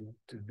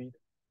to beat.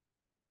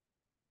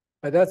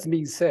 But that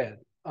being said,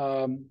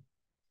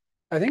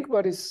 I think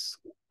what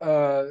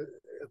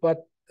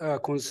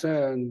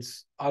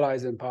concerns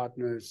allies and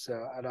partners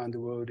around the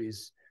world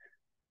is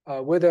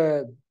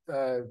whether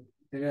the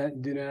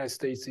United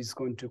States is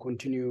going to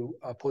continue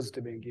a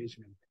positive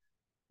engagement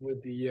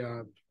with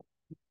the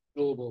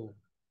global.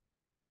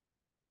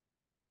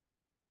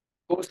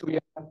 Both we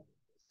are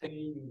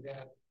saying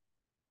that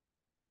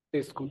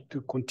it's going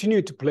to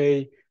continue to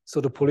play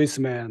sort of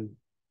policeman,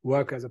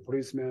 work as a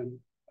policeman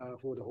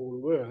for the whole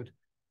world.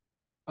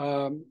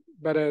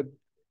 But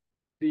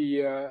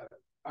the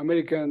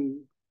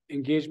American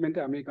engagement,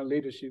 American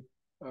leadership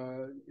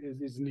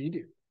is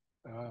needed.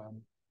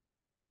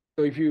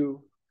 So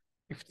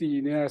if the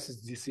United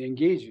States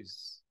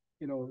disengages,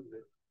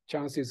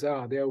 chances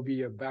are there will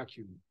be a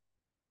vacuum,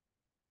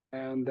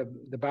 and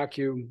the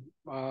vacuum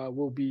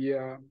will be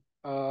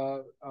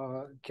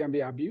can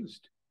be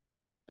abused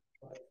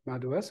by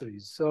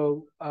adversaries.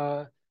 So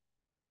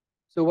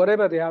so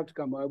whatever the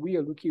outcome, we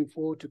are looking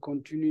forward to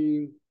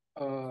continuing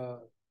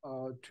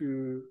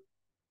to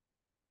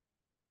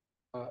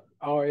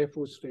our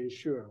efforts to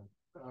ensure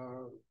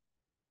the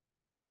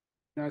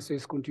United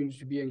States continues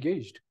to be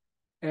engaged.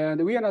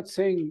 And we are not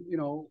saying,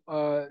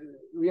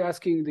 we're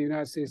asking the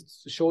United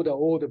States to shoulder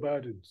all the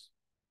burdens.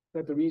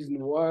 That's the reason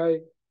why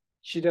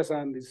she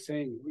doesn't is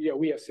saying,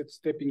 we are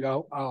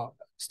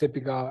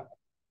stepping our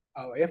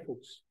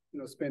efforts,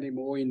 spending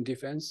more in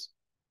defense,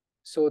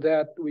 so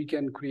that we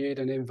can create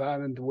an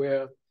environment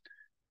where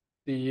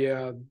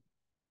the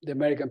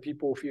American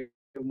people feel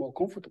more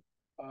comfortable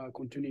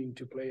continuing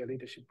to play a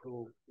leadership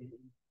role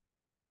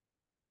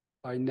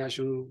in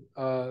national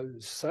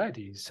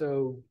society.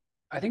 So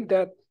I think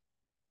that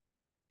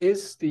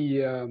is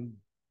the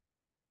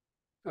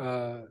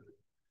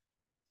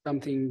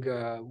something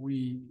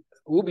we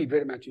will be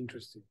very much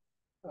interested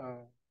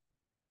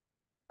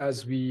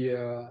as we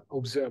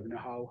observe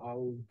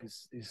how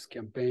this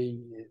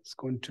campaign is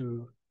going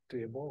to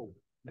evolve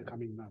in the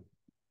coming months.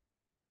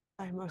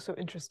 I'm also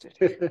interested.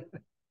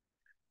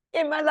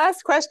 In my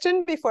last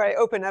question, before I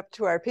open up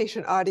to our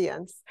patient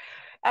audience,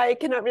 I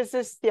cannot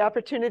resist the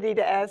opportunity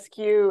to ask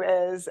you,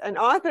 as an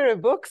author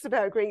of books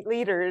about great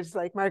leaders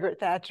like Margaret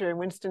Thatcher and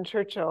Winston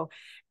Churchill,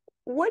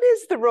 what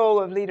is the role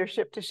of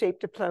leadership to shape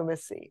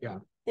diplomacy? Yeah.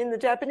 In the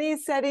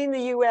Japanese setting,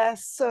 the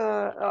US,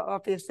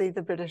 obviously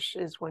the British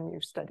is one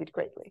you've studied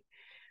greatly.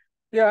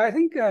 Yeah, I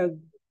think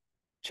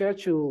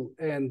Churchill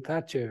and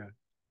Thatcher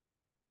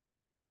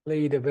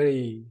played a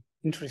very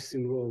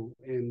interesting role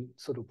in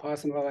sort of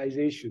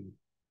personalization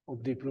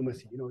of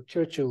diplomacy.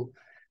 Churchill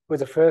was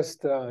the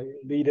first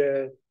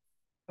leader,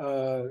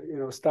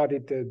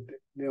 started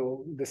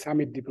the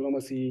summit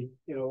diplomacy.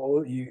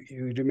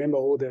 You remember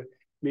all the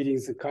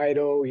meetings in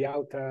Cairo,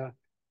 Yalta,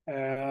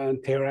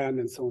 and Tehran,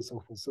 and so on and so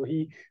forth. So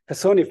he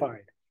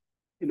personified,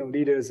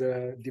 leaders'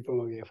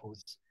 diplomatic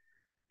efforts.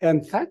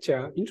 And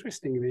Thatcher,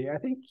 interestingly, I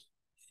think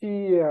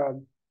he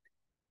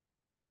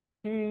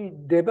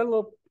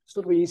developed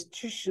sort of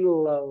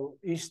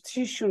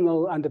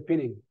institutional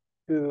underpinning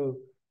to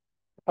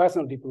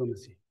personal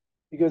diplomacy,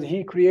 because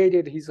she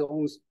created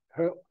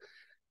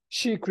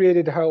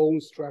her own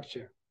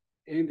structure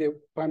in the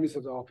Prime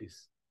Minister's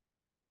office,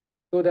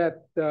 so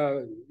that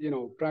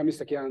Prime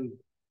Minister can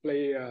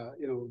play a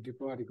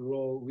diplomatic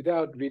role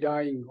without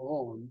relying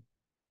on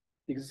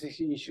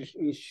existing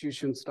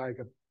institutions like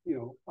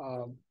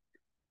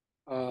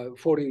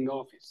foreign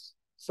office.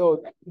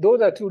 So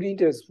those are two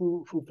leaders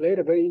who played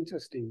a very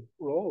interesting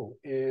role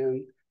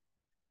in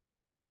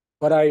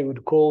what I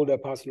would call the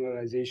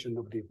personalization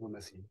of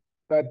diplomacy.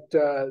 But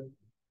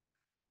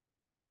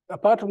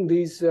apart from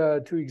these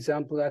two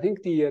examples, I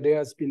think there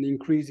has been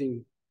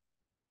increasing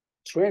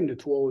trend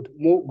toward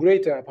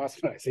greater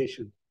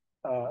personalization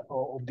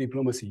of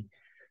diplomacy,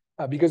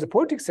 because the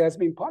politics has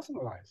been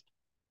personalized.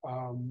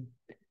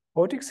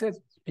 Politics has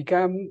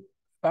become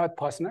about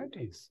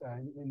personalities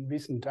in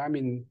recent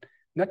time,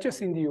 not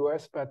just in the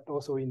US, but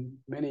also in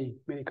many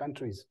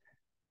countries.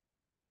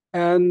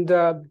 And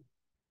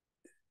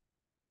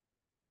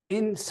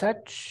in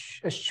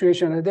such a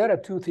situation, there are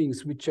two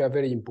things which are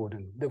very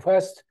important. The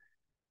first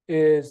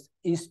is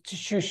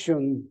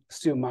institution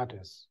still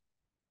matters,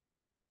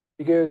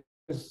 because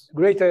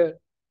greater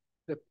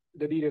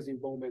the leader's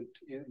involvement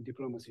in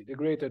diplomacy, the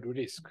greater the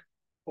risk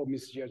of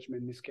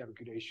misjudgment,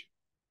 miscalculation,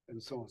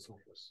 and so on and so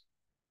forth.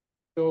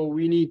 So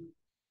we need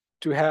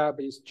to have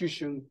an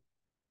institution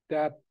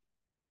that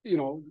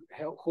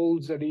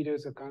holds the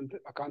leaders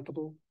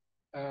accountable,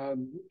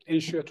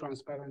 ensure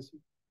transparency,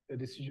 the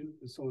decision,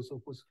 and so on and so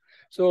forth.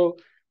 So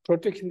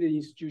protecting the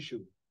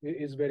institution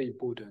is very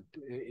important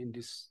in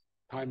this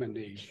time and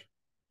age.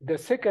 The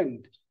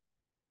second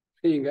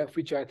thing,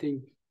 which I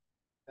think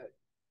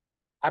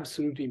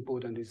absolutely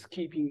important, is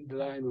keeping the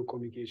line of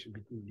communication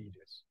between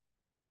leaders.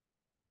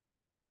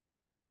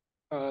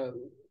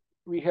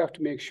 We have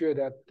to make sure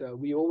that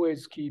we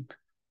always keep,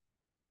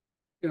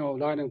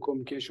 line of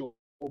communication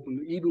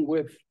open, even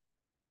with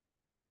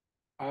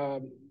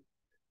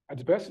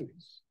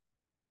adversaries.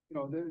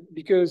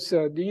 Because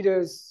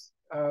leaders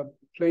are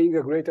playing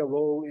a greater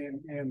role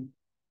in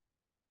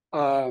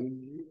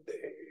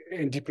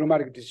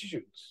diplomatic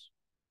decisions.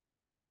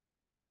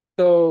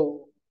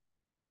 So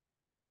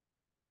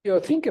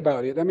think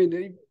about it. I mean,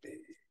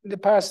 in the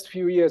past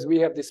few years, we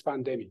have this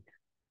pandemic,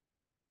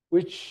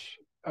 which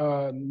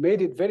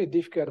made it very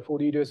difficult for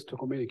leaders to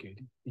communicate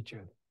with each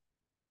other.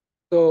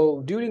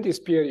 So during this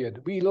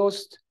period, we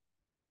lost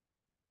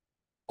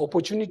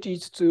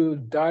opportunities to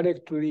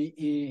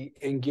directly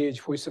engage,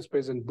 for instance,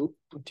 President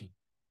Putin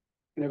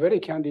in a very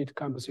candid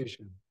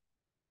conversation.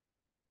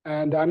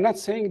 And I'm not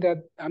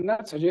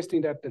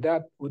suggesting that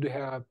that would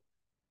have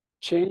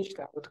changed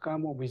the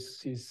outcome of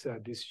his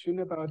decision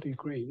about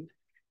Ukraine,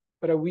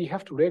 but we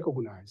have to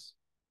recognize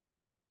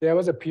there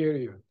was a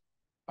period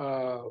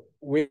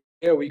where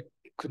we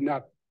could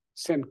not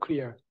send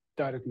clear,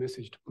 direct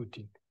message to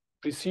Putin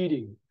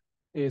preceding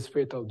his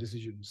fatal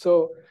decision.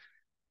 So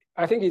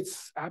I think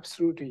it's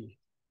absolutely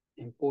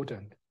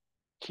important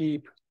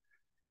keep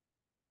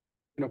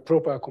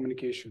proper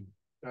communication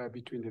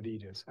between the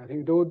leaders. I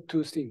think those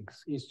two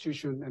things,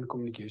 institution and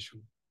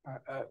communication,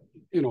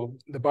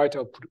 the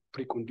vital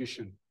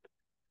precondition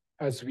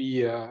as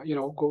we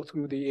go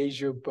through the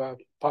age of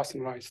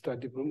personalized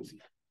diplomacy.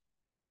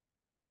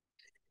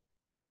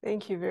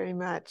 Thank you very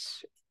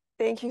much.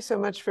 Thank you so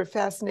much for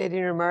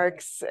fascinating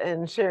remarks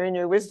and sharing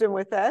your wisdom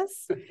with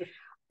us.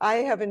 I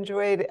have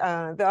enjoyed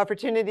the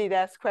opportunity to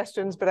ask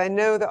questions, but I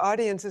know the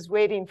audience is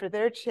waiting for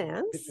their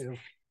chance.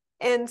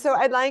 And so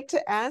I'd like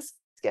to ask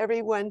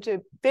everyone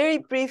to very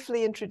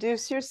briefly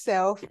introduce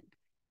yourself.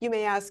 You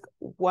may ask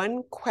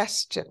one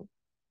question,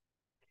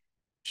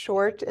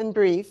 short and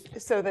brief,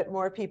 so that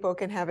more people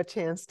can have a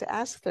chance to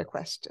ask their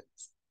questions.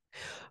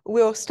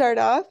 We'll start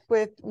off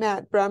with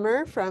Matt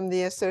Brummer from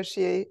the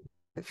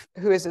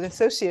who is an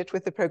associate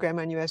with the Program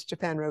on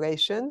U.S.-Japan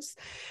Relations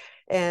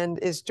and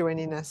is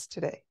joining us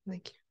today.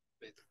 Thank you.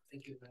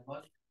 Thank you very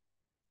much.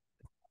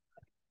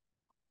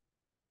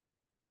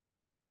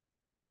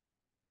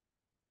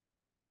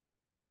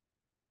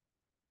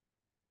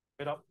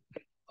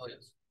 Oh,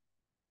 yes.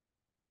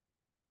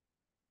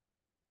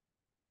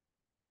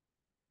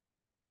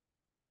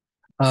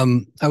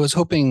 I was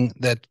hoping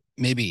that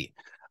maybe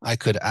I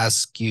could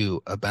ask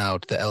you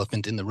about the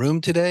elephant in the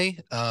room today.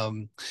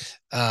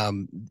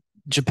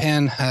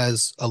 Japan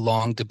has a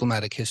long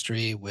diplomatic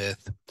history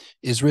with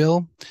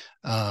Israel,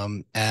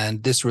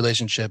 and this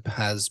relationship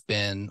has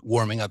been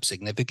warming up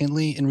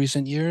significantly in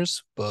recent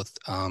years, both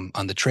on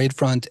the trade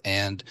front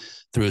and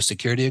through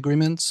security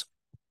agreements.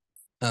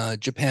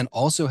 Japan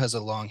also has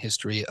a long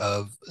history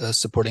of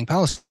supporting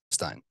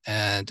Palestine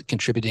and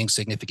contributing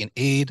significant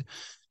aid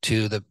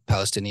to the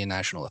Palestinian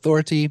National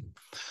Authority.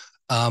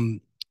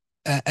 And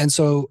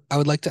so I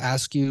would like to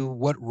ask you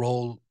what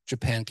role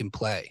Japan can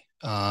play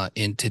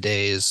in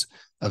today's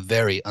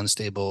very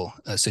unstable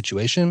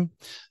situation.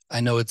 I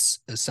know it's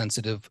a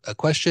sensitive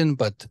question,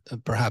 but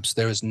perhaps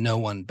there is no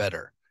one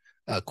better,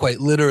 quite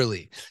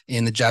literally,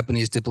 in the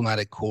Japanese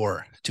diplomatic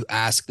corps to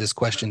ask this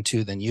question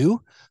to than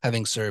you,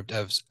 having served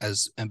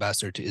as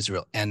ambassador to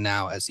Israel and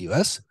now as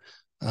U.S.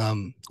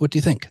 What do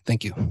you think?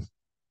 Thank you.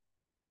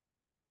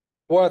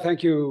 Well,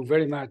 thank you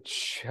very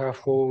much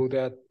for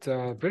that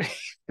very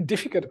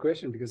difficult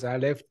question, because I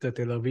left Tel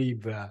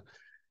Aviv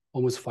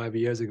almost 5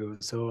 years ago.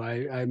 So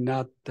I'm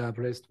not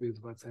blessed with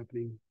what's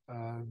happening,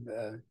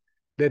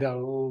 let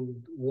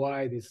alone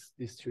why this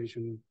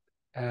situation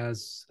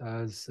has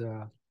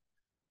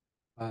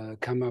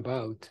come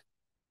about.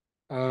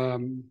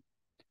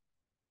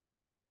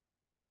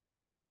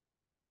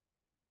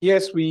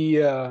 Yes,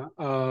 we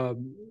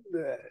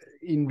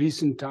in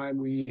recent time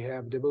we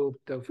have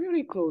developed a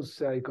very close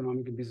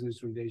economic and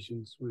business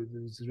relations with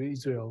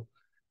Israel.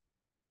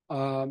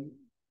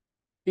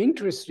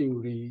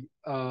 Interestingly,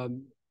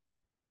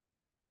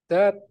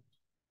 that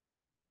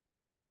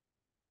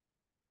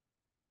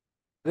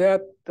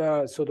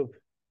sort of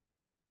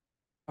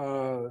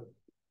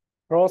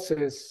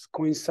process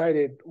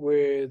coincided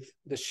with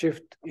the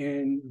shift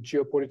in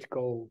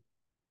geopolitical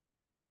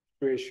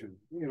situation.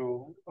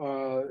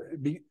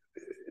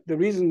 The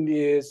reason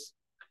is,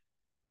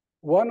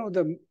 one of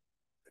the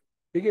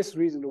biggest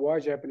reasons why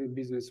Japanese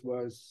business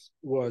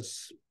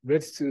was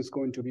reticent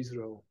going to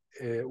Israel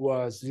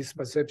was this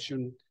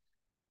perception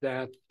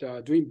that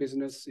doing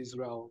business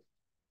Israel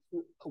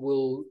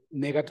will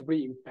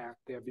negatively impact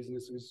their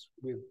businesses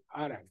with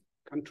Arab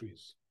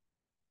countries.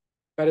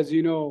 But as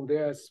you know,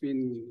 there has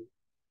been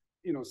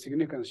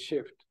significant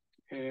shift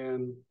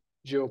in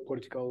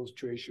geopolitical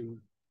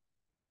situation.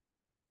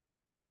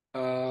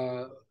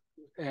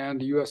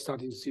 And you are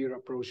starting to see a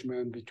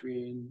rapprochement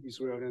between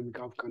Israel and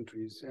Gulf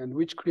countries, and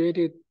which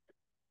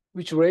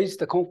raised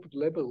the comfort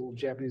level of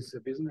Japanese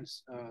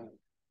business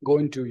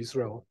going to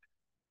Israel.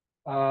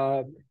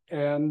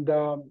 And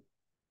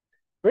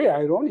very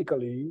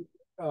ironically,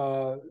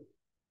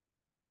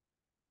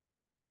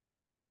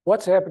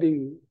 what's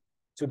happening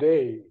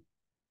today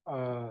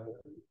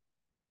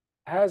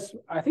has,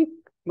 I think,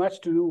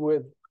 much to do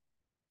with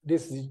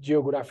this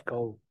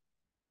geographical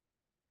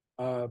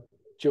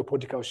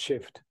geopolitical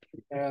shift.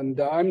 And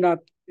I'm not,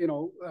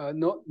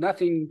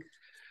 nothing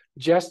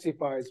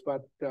justifies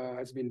what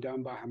has been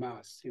done by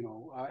Hamas.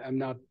 I'm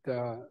not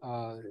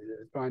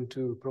trying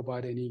to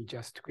provide any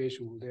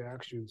justification for their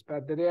actions,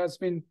 but there has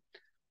been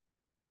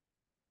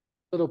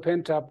sort of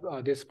pent-up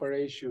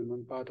desperation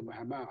on part of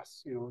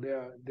Hamas. You know,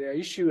 their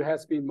issue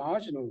has been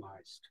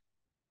marginalized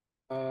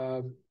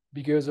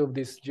because of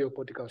this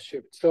geopolitical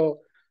shift. So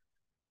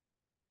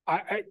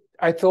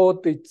I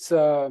thought it's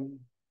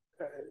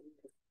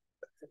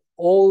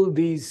all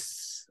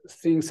these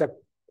things are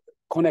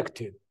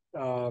connected.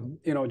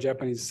 You know,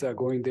 Japanese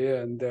going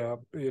there, and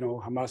you know,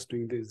 Hamas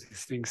doing these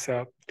things.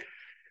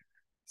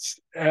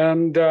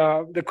 And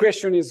the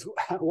question is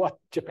what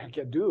Japan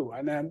can do,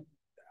 and then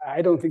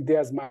I don't think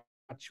there's much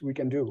we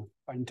can do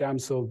in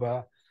terms of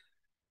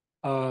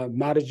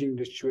managing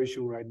the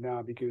situation right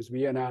now, because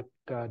we are not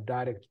a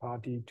direct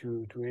party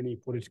to any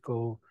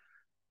political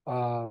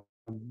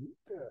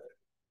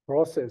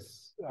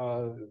process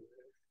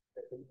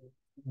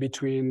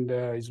between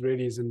the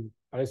Israelis and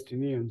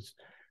Palestinians.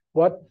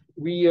 What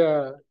we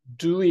are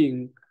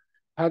doing,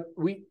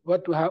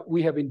 what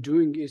we have been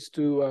doing, is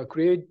to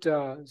create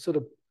sort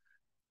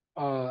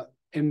of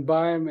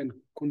environment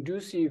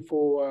conducive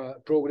for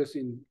progress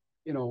in,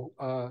 you know,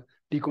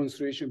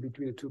 reconciliation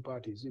between the two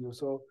parties. You know,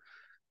 so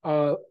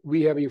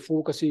we have been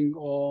focusing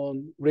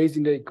on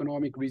raising the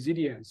economic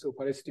resilience of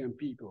Palestinian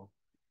people.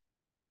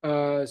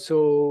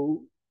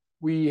 So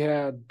we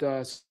had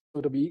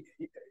sort of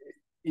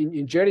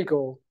in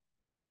Jericho,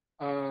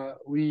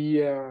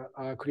 we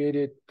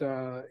created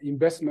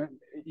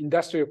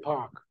industrial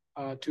park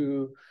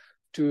to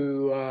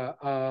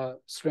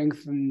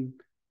strengthen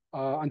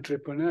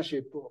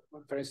entrepreneurship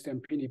of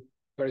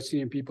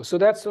Palestinian people. So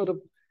that's sort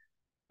of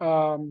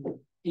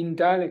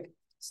indirect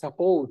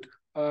support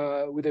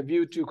with a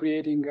view to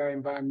creating an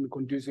environment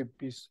conducive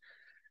peace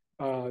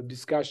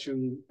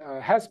discussion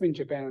has been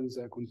Japan's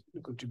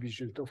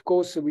contribution. Of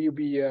course, we will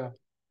be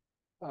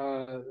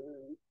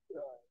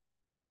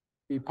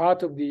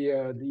part of the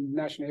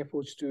international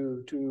efforts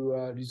to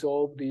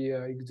resolve the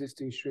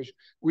existing situation.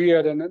 We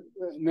are the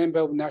member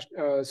of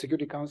National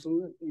Security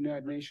Council,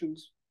 United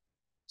Nations,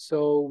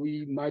 so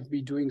we might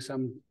be doing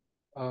some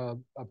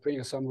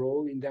playing some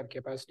role in that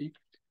capacity.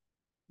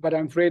 But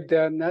I'm afraid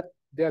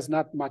there's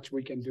not much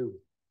we can do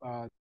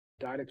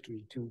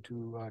directly to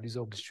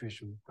resolve the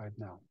situation right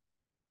now.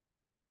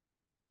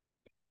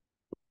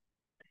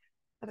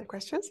 Other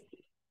questions?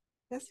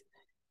 Yes.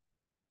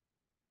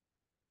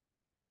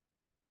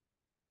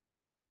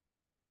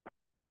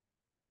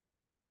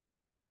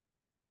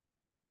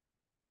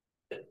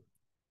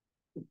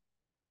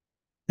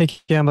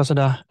 Thank you,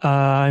 Ambassador.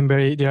 I'm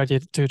very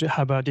delighted to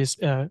have this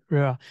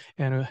rare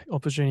and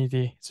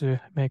opportunity to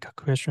make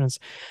questions.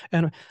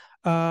 And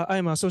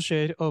I'm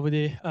associate of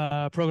the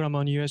program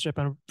on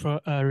U.S.-Japan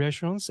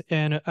relations.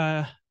 And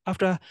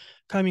after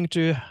coming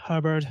to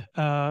Harvard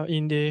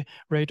in the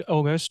late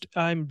August,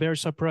 I'm very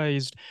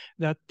surprised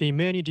that the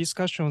many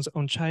discussions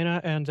on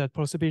China and the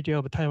possibility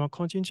of Taiwan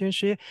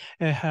contingency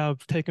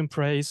have taken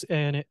place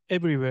and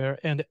everywhere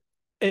and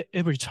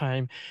every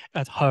time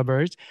at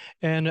Harvard.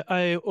 And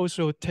I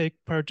also took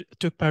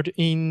part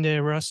in the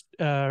last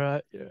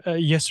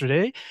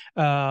yesterday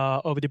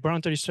of the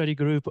voluntary study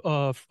group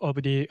of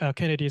the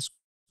Kennedy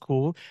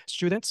School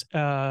students,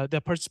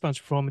 the participants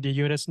from the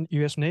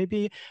US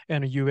Navy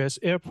and US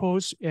Air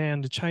Force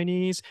and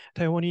Chinese,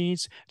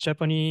 Taiwanese,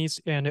 Japanese,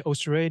 and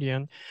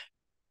Australian.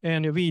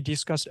 And we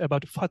discussed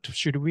about what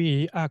should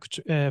we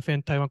act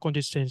when Taiwan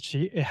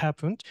contingency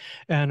happened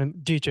and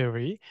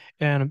detailedly.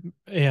 And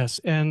yes,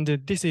 and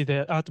this is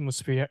the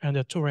atmosphere and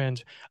the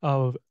trend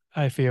of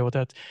I feel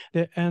that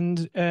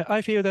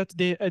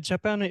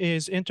Japan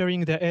is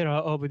entering the era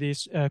of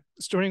this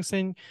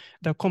strengthening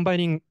the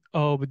combining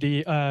of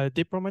the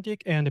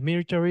diplomatic and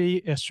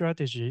military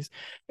strategies.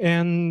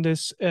 And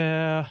this,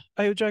 I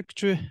would like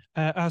to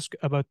ask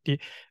about the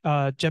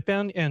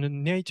Japan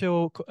and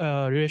NATO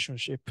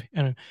relationship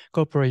and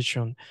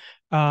cooperation.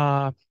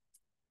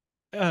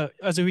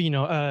 As we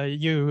know,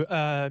 you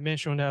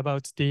mentioned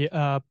about the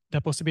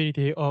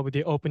possibility of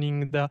the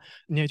opening the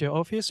NATO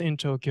office in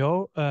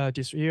Tokyo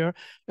this year.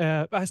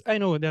 As I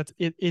know that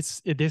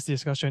this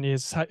discussion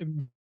is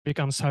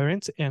become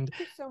silent and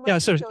So yeah,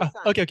 sorry.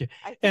 Okay.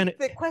 I think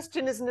the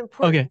question is an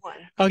important one.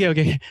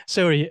 Okay.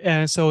 Sorry.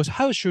 And so,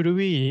 how should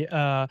we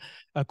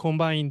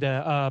combine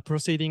the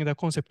proceeding the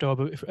concept of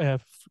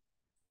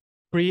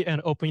free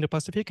and open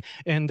Indo-Pacific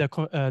and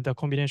the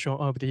combination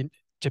of the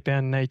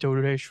Japan-NATO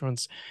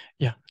relations?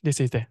 Yeah, this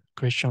is the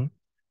question.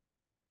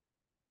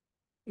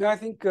 No, I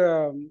think,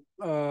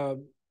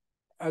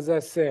 as I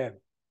said,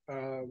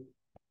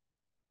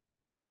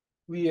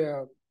 we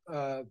are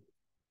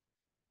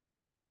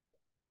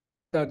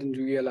starting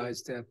to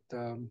realize that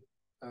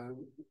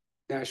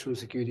national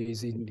security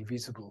is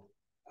indivisible.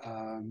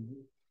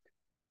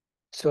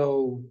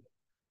 So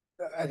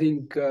I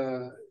think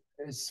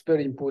it's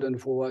very important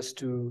for us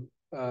to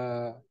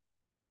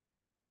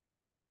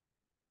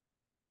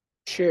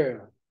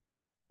share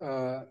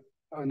our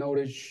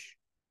knowledge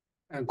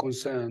and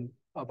concern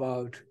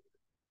about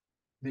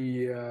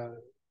the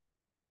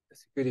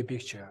security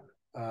picture.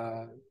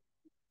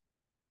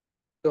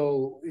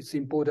 So it's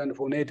important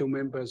for NATO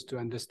members to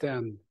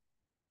understand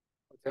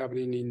what's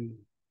happening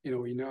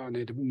in our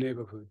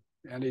neighborhood.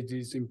 and it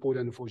is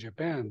important for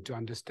Japan to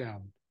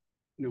understand,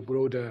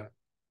 broader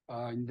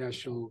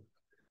international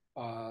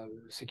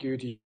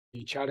security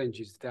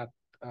challenges that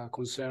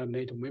concern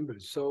NATO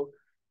members. So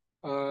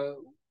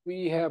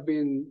we have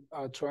been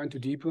trying to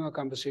deepen our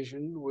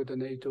conversation with the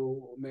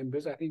NATO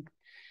members. I think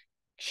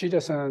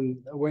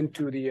Kishida-san went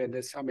to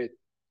the summit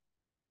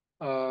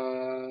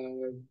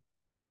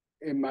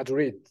in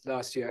Madrid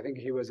last year. I think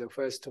he was the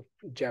first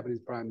Japanese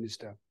prime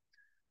minister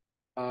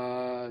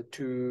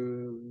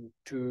to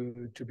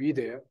be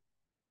there.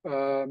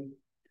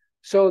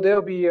 So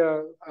there'll be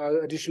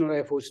additional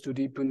efforts to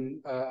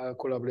deepen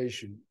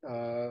collaboration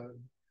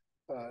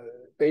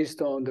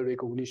based on the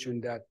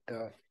recognition that,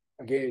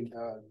 again,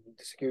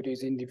 the security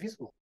is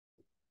indivisible.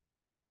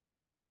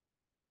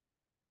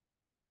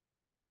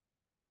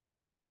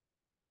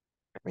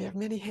 We have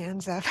many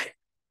hands up.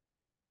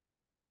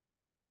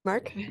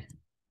 Mark?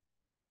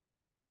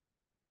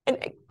 And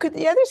could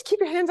the others keep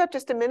your hands up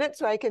just a minute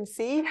so I can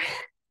see?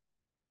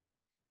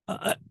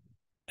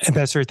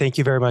 Ambassador, thank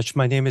you very much.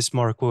 My name is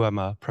Mark Wu. I'm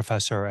a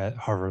professor at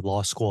Harvard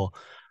Law School.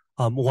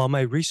 While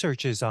my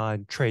research is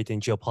on trade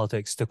and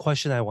geopolitics, the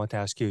question I want to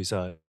ask you is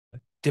a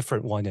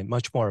different one and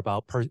much more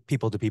about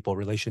people-to-people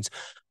relations.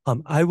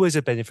 I was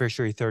a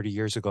beneficiary 30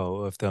 years ago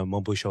of the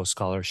Mobusho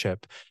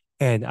Scholarship,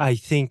 and I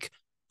think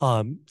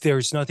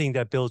there's nothing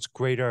that builds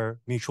greater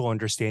mutual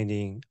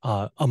understanding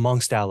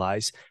amongst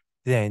allies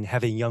than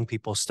having young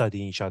people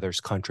study in each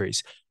other's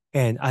countries.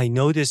 And I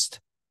noticed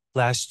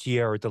last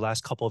year or the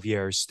last couple of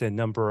years, the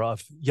number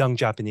of young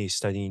Japanese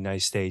studying in the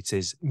United States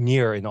is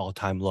near an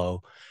all-time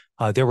low.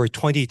 There were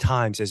 20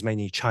 times as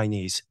many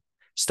Chinese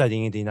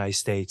studying in the United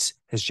States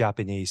as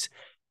Japanese.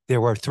 There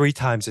were 3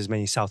 times as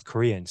many South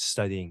Koreans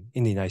studying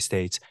in the United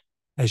States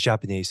as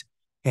Japanese.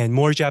 And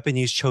more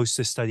Japanese chose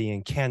to study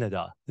in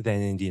Canada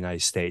than in the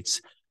United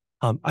States.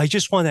 I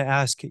just want to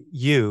ask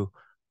you,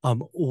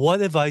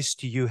 what advice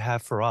do you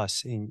have for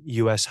us in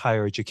U.S.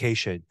 higher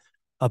education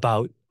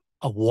about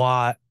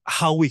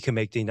how we can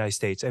make the United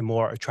States a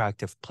more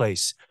attractive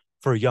place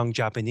for young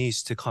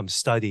Japanese to come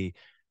study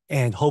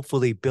and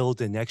hopefully build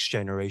the next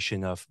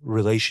generation of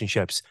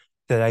relationships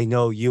that I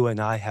know you and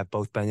I have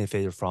both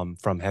benefited from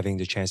having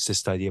the chance to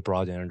study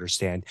abroad and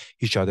understand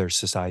each other's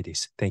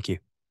societies. Thank you.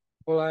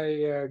 Well,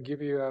 I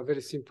give you a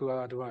very simple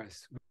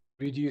advice.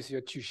 Reduce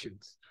your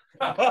tuitions.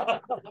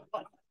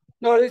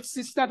 No,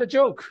 it's not a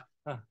joke.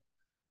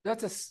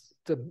 That's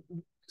the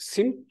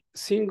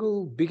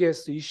single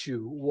biggest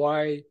issue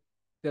why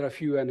there are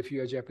fewer and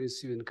fewer Japanese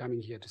students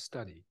coming here to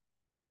study.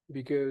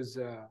 Because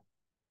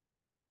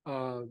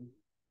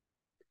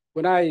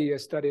when I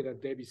studied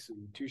at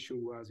Davidson,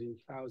 tuition was in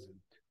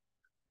thousands.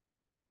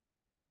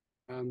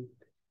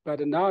 But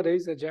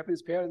nowadays, the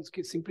Japanese parents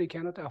simply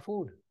cannot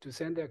afford to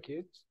send their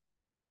kids.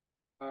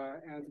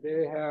 And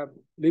they have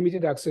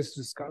limited access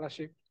to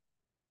scholarship.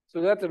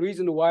 So that's the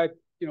reason why,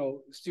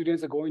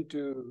 students are going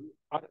to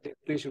other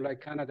destinations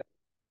like Canada,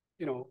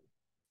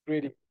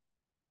 really,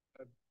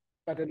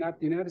 but not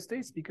the United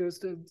States because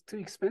they're too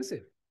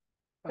expensive.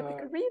 But the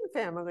Korean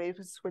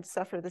families would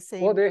suffer the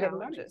same well, they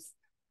challenges.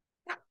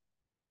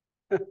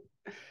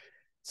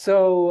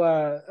 So,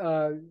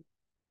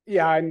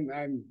 yeah,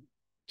 I'm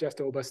just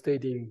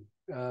overstating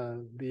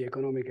the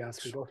economic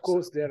aspect. Of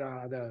course, there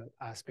are other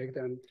aspects.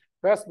 And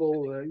first of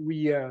all,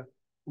 we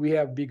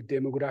have big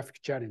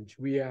demographic challenge.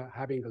 We are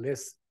having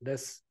less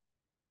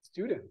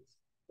students,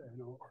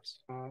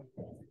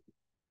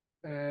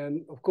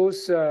 and of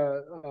course,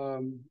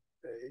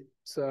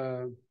 it's.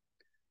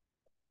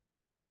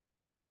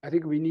 I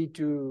think we need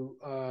to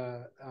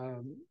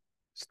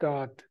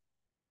start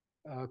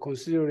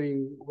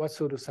considering what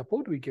sort of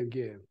support we can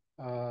give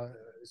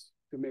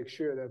to make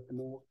sure that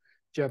more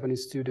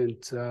Japanese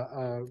students,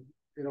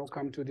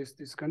 come to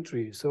this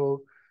country.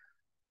 So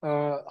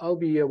I'll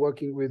be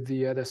working with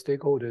the other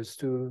stakeholders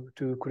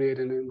to create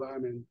an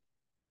environment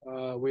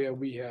where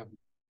we have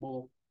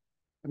more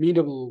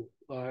amenable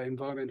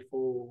environment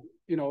for,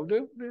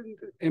 the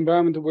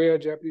environment where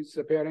Japanese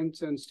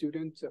parents and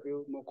students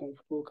feel more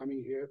comfortable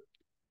coming here.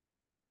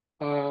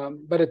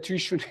 But the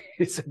tuition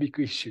is a big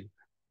issue.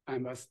 I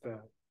must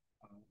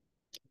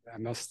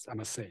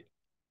say.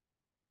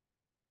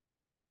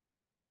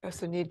 We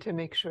also need to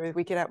make sure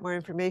we get out more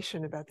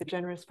information about the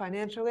generous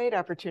financial aid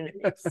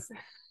opportunities.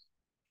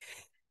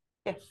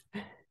 Yes.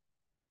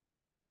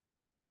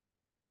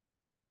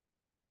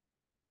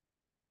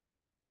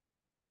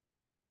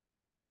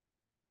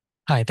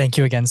 Hi, thank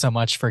you again so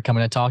much for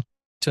coming to talk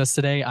to us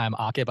today. I'm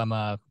Akib. I'm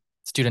a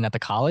student at the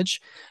college,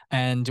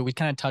 and we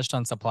kind of touched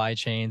on supply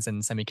chains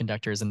and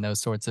semiconductors and those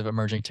sorts of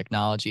emerging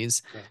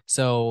technologies. Yeah.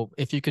 So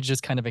if you could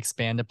just kind of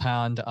expand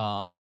upon,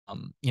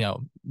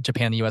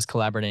 Japan and the US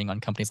collaborating on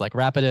companies like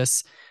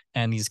Rapidus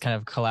and these kind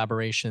of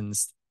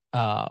collaborations,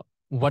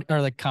 what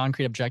are the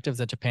concrete objectives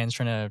that Japan's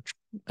trying to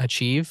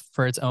achieve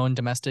for its own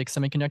domestic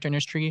semiconductor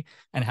industry,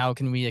 and how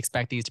can we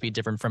expect these to be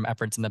different from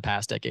efforts in the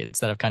past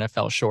decades that have kind of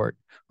fell short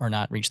or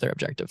not reached their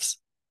objectives?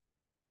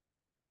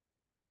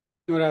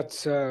 No,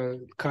 that's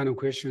kind of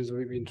questions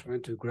we've been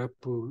trying to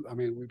grapple. I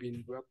mean, we've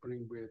been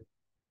grappling with.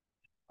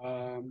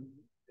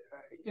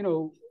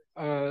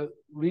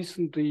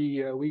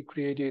 recently we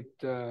created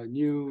a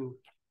new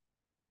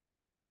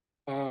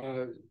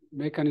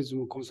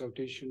mechanism of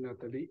consultation at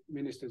the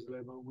ministers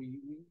level.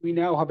 We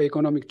now have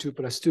economic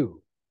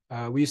 2+2.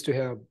 We used to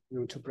have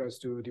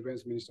 2+2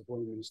 defense minister,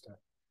 foreign minister,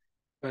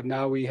 but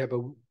now we have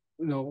a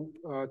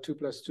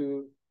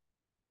 2+2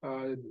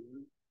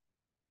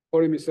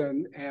 foreign minister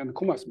and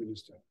commerce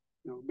minister,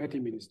 METI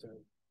minister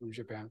from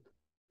Japan.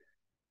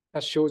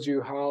 That shows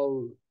you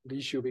how the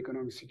issue of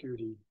economic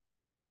security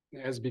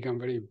has become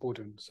very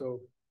important.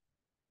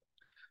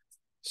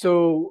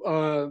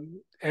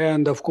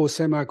 And of course,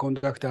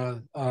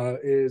 semiconductor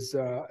is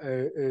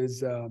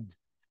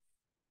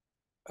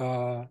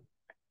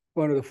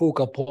one of the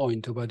focal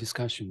point of our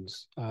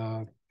discussions.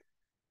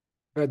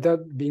 But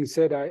that being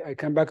said, I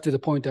come back to the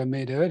point I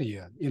made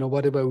earlier.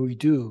 Whatever we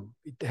do,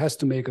 it has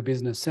to make a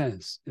business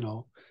sense.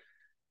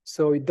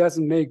 So it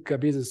doesn't make a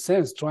business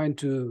sense trying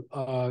to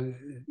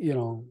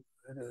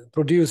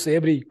produce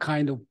every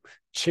kind of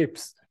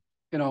chips,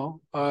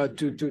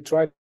 to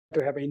try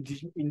to have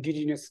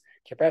indigenous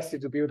capacity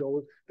to build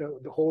all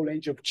the whole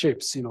range of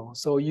chips.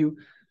 So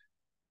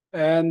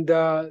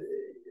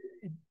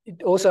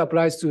it also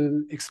applies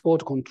to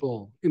export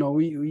control.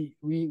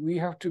 We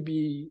have to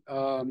be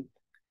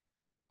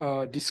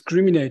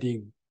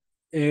discriminating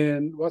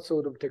in what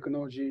sort of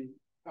technology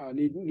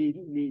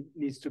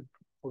needs to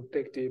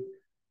protect it,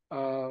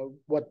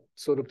 what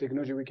sort of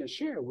technology we can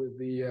share with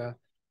the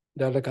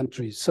other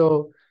countries.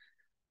 So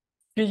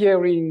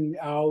figuring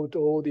out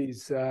all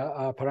these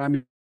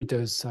parameters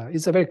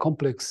is a very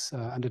complex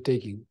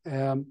undertaking.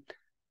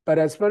 But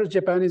as far as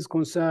Japan is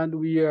concerned,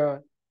 we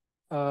are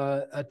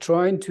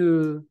trying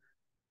to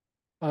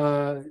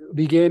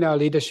regain our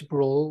leadership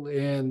role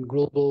in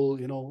global,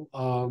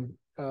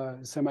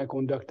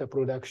 semiconductor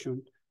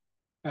production.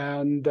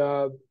 And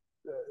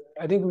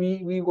I think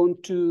we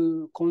want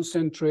to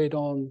concentrate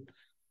on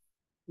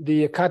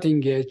the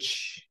cutting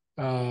edge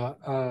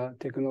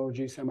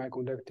technology,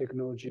 semiconductor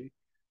technology.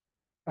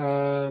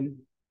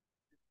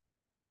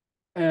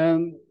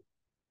 And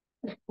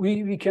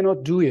we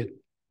cannot do it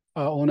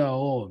on our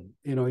own,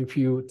 if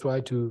you try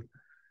to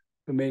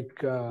make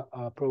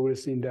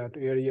progress in that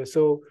area.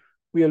 So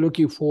we are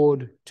looking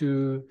forward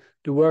to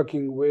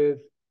working with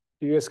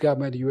the U.S.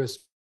 government, U.S.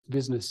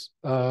 business.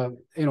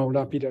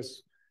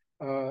 Rapidas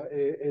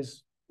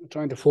is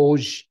trying to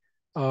forge,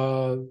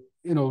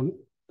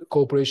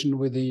 cooperation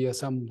with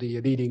some of the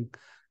leading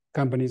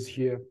companies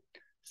here.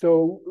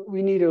 So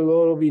we need a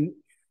lot of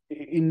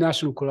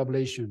international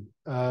collaboration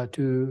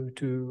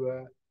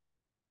to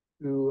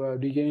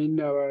regain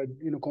our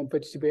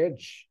competitive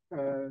edge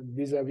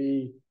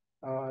vis-a-vis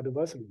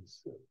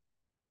adversaries.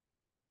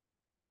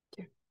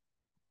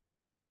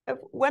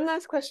 One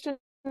last question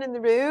in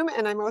the room,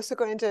 and I'm also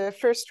going to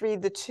first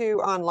read the two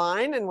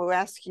online, and we'll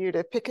ask you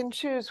to pick and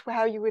choose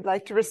how you would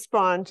like to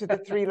respond to the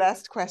three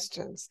last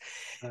questions.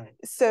 Right.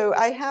 So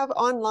I have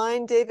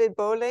online David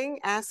Bowling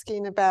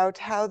asking about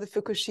how the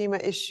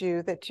Fukushima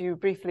issue that you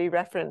briefly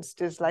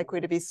referenced is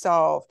likely to be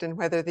solved, and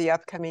whether the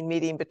upcoming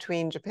meeting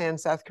between Japan,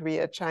 South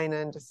Korea, China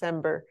in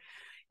December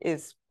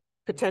is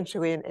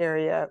potentially an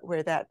area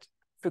where that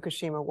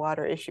Fukushima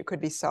water issue could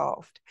be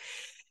solved.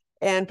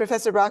 And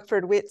Professor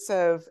Rockford Witz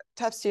of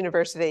Tufts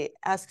University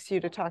asks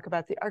you to talk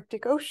about the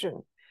Arctic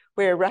Ocean,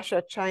 where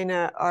Russia,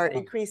 China are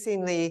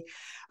increasingly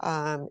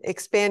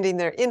expanding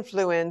their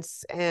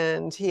influence.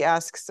 And he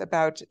asks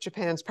about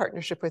Japan's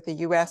partnership with the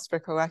US for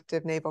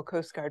collective naval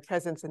Coast Guard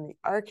presence in the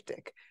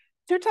Arctic.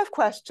 Two tough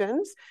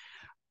questions,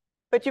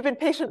 but you've been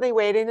patiently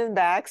waiting in the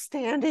back,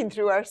 standing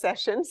through our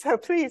session. So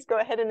please go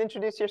ahead and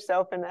introduce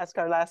yourself and ask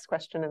our last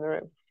question in the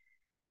room.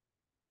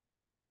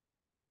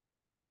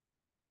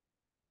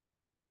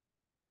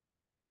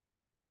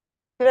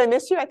 Did I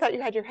miss you? I thought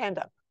you had your hand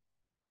up.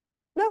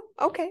 No?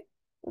 Okay.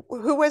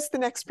 Who was the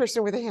next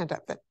person with a hand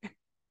up then?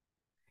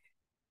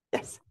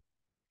 Yes.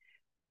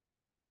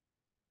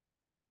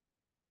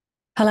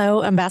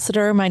 Hello,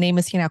 Ambassador. My name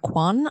is Hina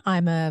Kwan.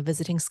 I'm a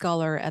visiting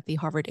scholar at the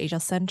Harvard Asia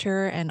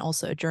Center and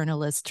also a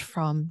journalist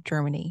from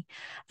Germany.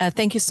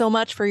 Thank you so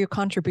much for your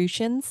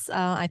contributions.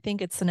 I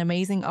think it's an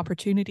amazing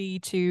opportunity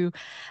to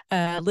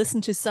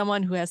listen to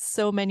someone who has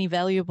so many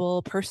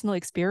valuable personal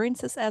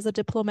experiences as a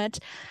diplomat.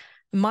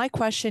 My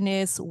question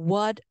is,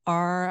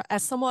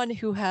 as someone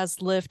who has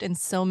lived in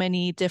so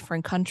many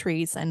different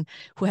countries and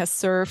who has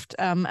served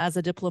as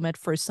a diplomat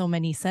for so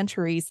many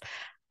centuries,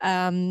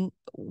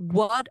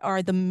 what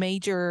are the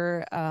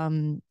major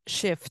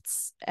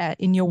shifts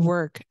in your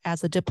work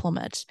as a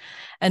diplomat,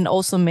 and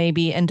also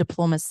maybe in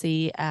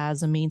diplomacy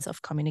as a means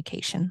of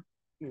communication?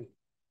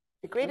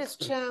 The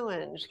greatest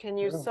challenge, can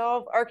you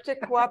solve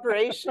Arctic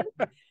cooperation,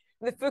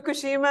 the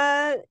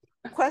Fukushima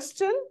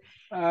question,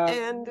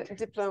 and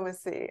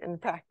diplomacy in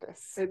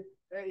practice?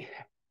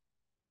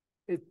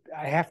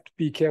 I have to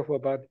be careful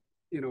about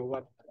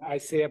what I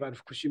say about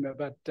Fukushima,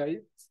 but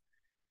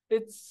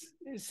it's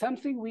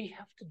something we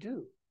have to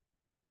do,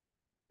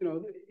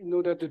 in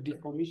order to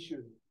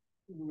decommission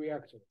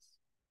reactors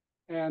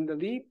and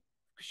leave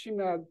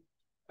Fukushima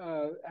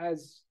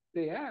as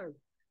they have.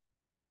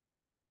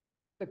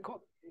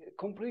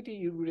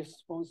 completely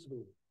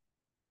irresponsible,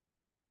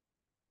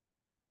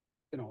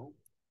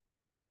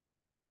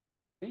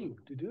 thing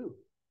to do.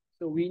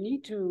 So we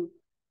need to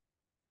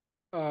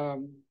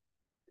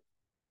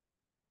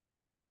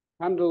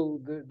handle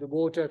the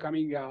water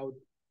coming out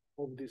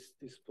of this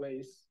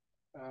place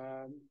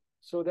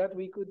so that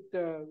we could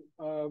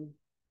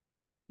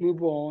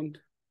move on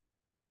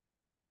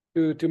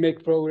to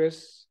make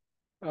progress,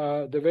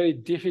 the very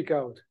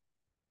difficult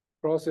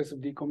process of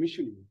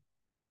decommissioning.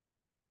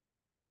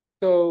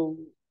 So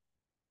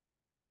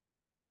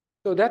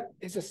that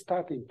is a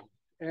starting point.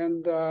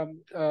 And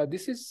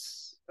this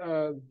is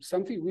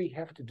something we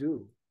have to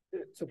do.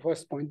 It's the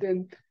first point.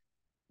 And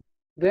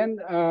then,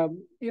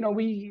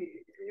 we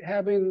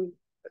have been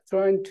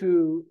trying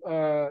to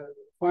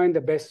find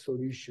the best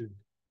solution.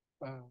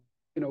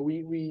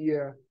 We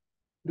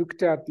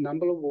looked at a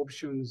number of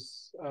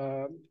options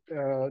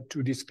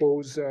to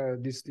dispose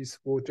this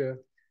water.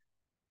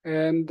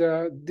 And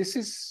this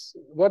is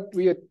what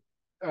we are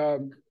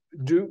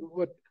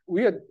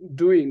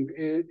doing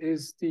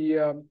is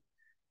the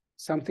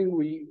something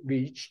we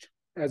reached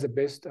as a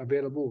best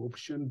available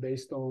option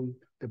based on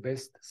the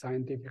best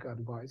scientific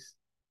advice.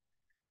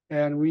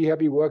 And we have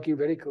been working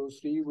very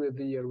closely with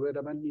the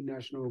relevant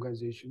international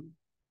organization,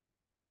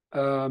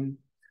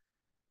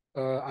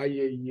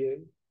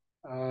 IAEA,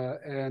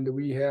 and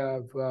we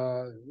have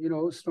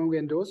strong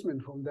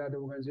endorsement from that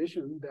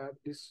organization that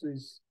this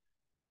is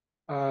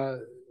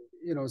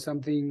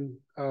something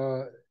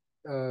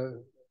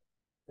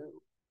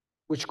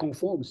which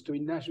conforms to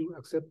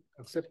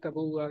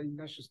acceptable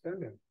international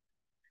standard,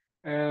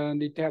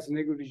 and it has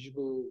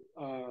negligible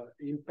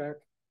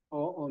impact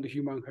on the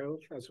human health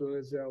as well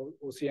as the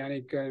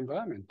oceanic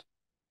environment.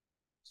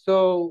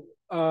 So,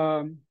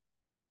 but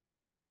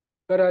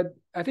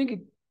I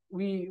think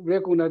we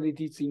recognize that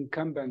it's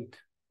incumbent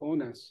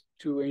on us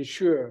to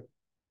ensure,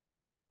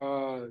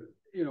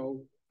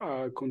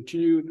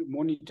 continued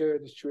monitor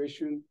the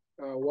situation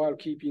while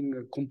keeping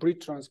a complete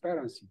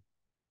transparency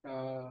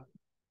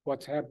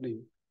what's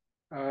happening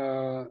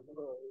in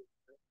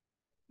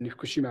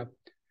Fukushima.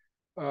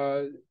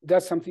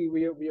 That's something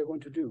we are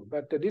going to do,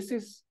 but this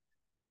is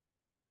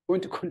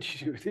going to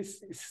continue.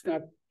 This is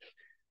not,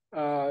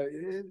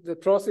 the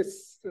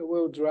process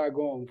will drag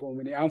on for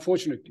many,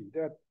 unfortunately.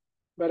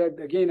 But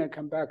again, I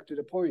come back to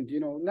the point,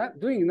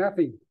 not doing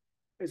nothing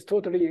is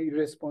totally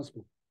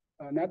irresponsible,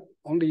 not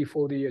only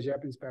for the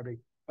Japanese public,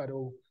 but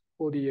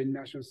for the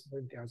international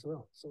society as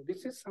well. So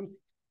this is something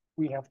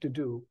we have to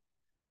do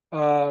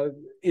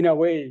in a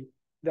way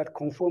that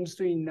conforms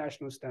to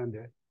international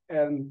standard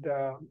and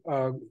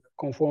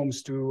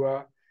conforms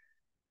to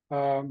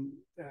the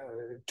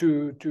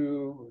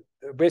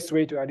best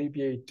way to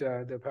alleviate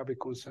the public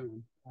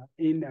concern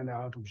in and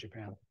out of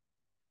Japan.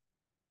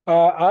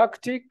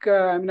 Arctic,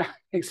 I'm not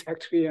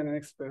exactly an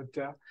expert,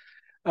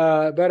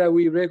 but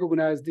we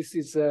recognize this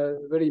is a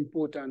very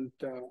important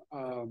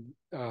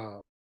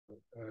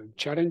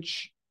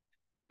challenge.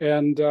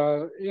 And,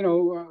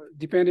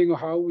 depending on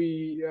how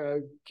we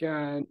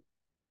can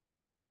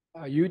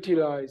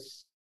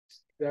utilize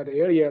that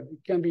area,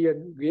 it can be a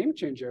game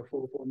changer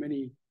for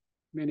many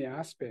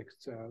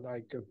aspects,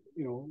 like,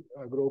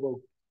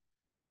 global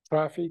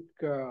traffic,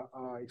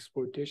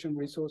 exploitation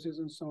resources,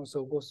 and so on and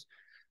so forth.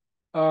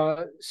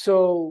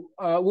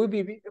 We'll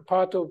be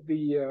part of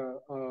the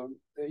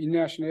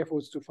international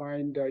efforts to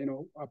find,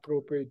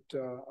 appropriate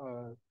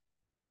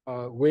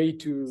way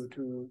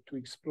to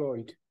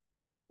exploit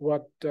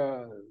what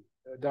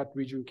that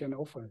region can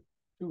offer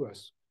to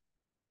us.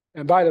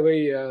 And by the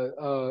way,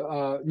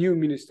 new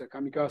minister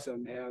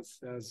Kamikaze has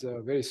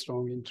a very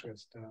strong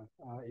interest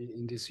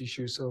in this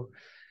issue. So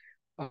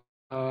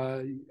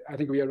I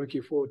think we are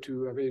looking forward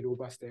to a very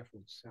robust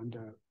efforts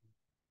under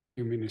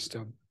new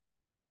minister.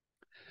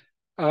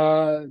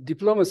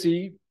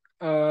 Diplomacy,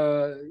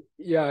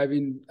 I've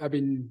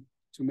been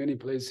to many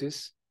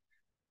places,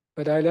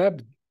 but I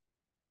love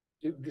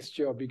this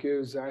job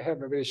because I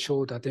have a very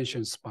short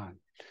attention span.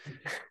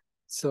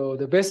 So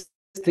the best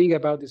thing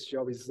about this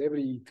job is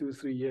every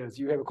 2-3 years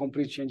you have a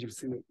complete change of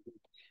scenery.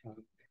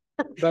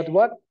 But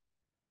what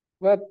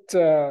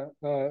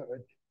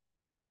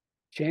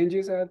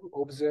changes I've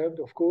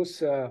observed, of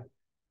course,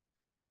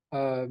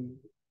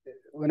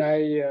 when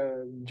I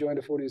joined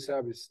the foreign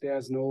service,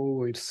 there's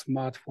no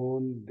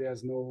smartphone,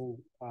 there's no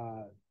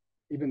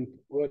even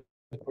word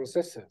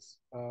processors.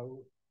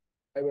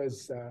 I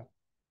was,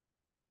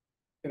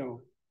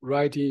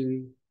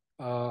 writing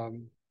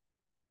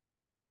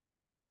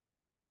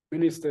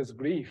minister's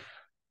brief,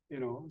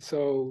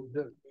 so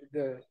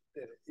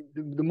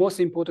the most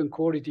important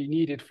quality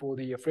needed for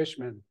the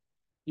freshman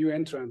new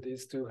entrant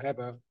is to have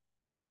a,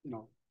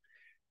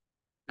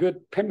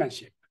 good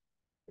penmanship.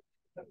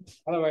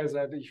 Otherwise,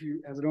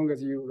 as long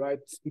as you write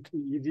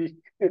something easy,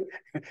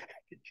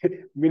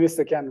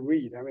 minister can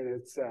read. I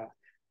mean,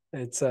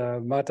 it's a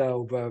matter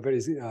of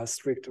very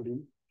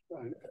strictly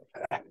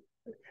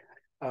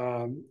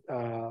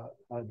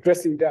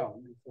dressing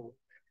down.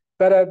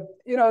 But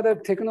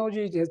the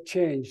technology has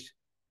changed.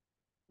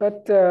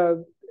 But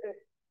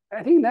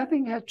I think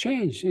nothing has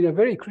changed in a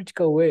very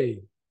critical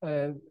way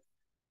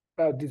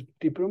about this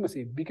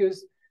diplomacy,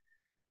 because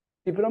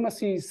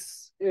diplomacy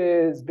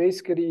is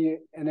basically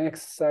an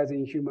exercise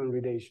in human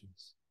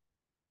relations.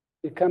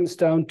 It comes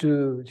down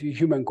to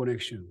human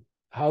connection,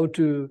 how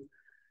you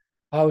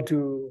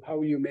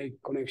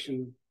make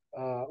connection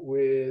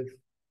with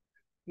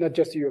not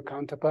just your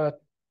counterpart,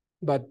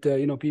 but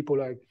people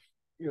like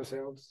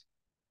yourselves.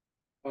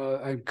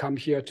 I come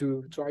here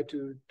to try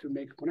to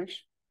make a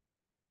connection,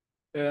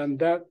 and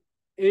that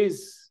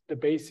is the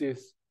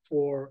basis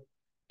for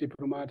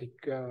diplomatic,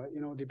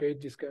 debate,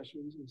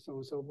 discussions, and so on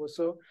and so forth.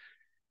 So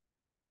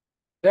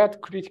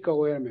that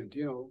critical element,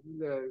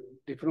 the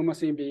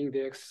diplomacy being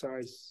the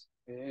exercise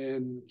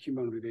in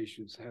human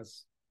relations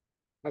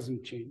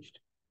hasn't changed,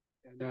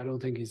 and I don't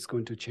think it's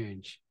going to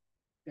change,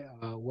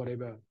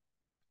 whatever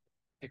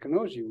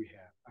technology we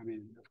have. I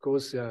mean, of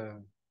course,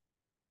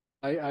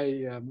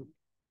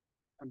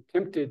 I'm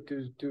tempted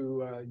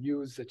to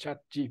use the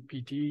Chat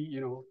GPT,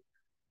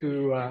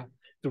 to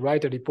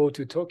write a report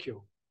to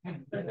Tokyo.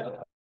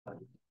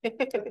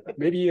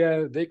 Maybe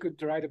they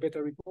could write a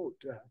better report.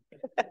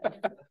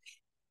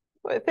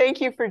 Well,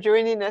 thank you for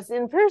joining us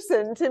in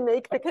person to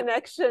make the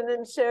connection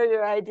and share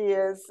your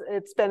ideas.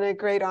 It's been a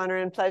great honor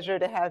and pleasure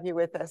to have you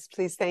with us.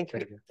 Please thank you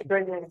for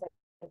joining us.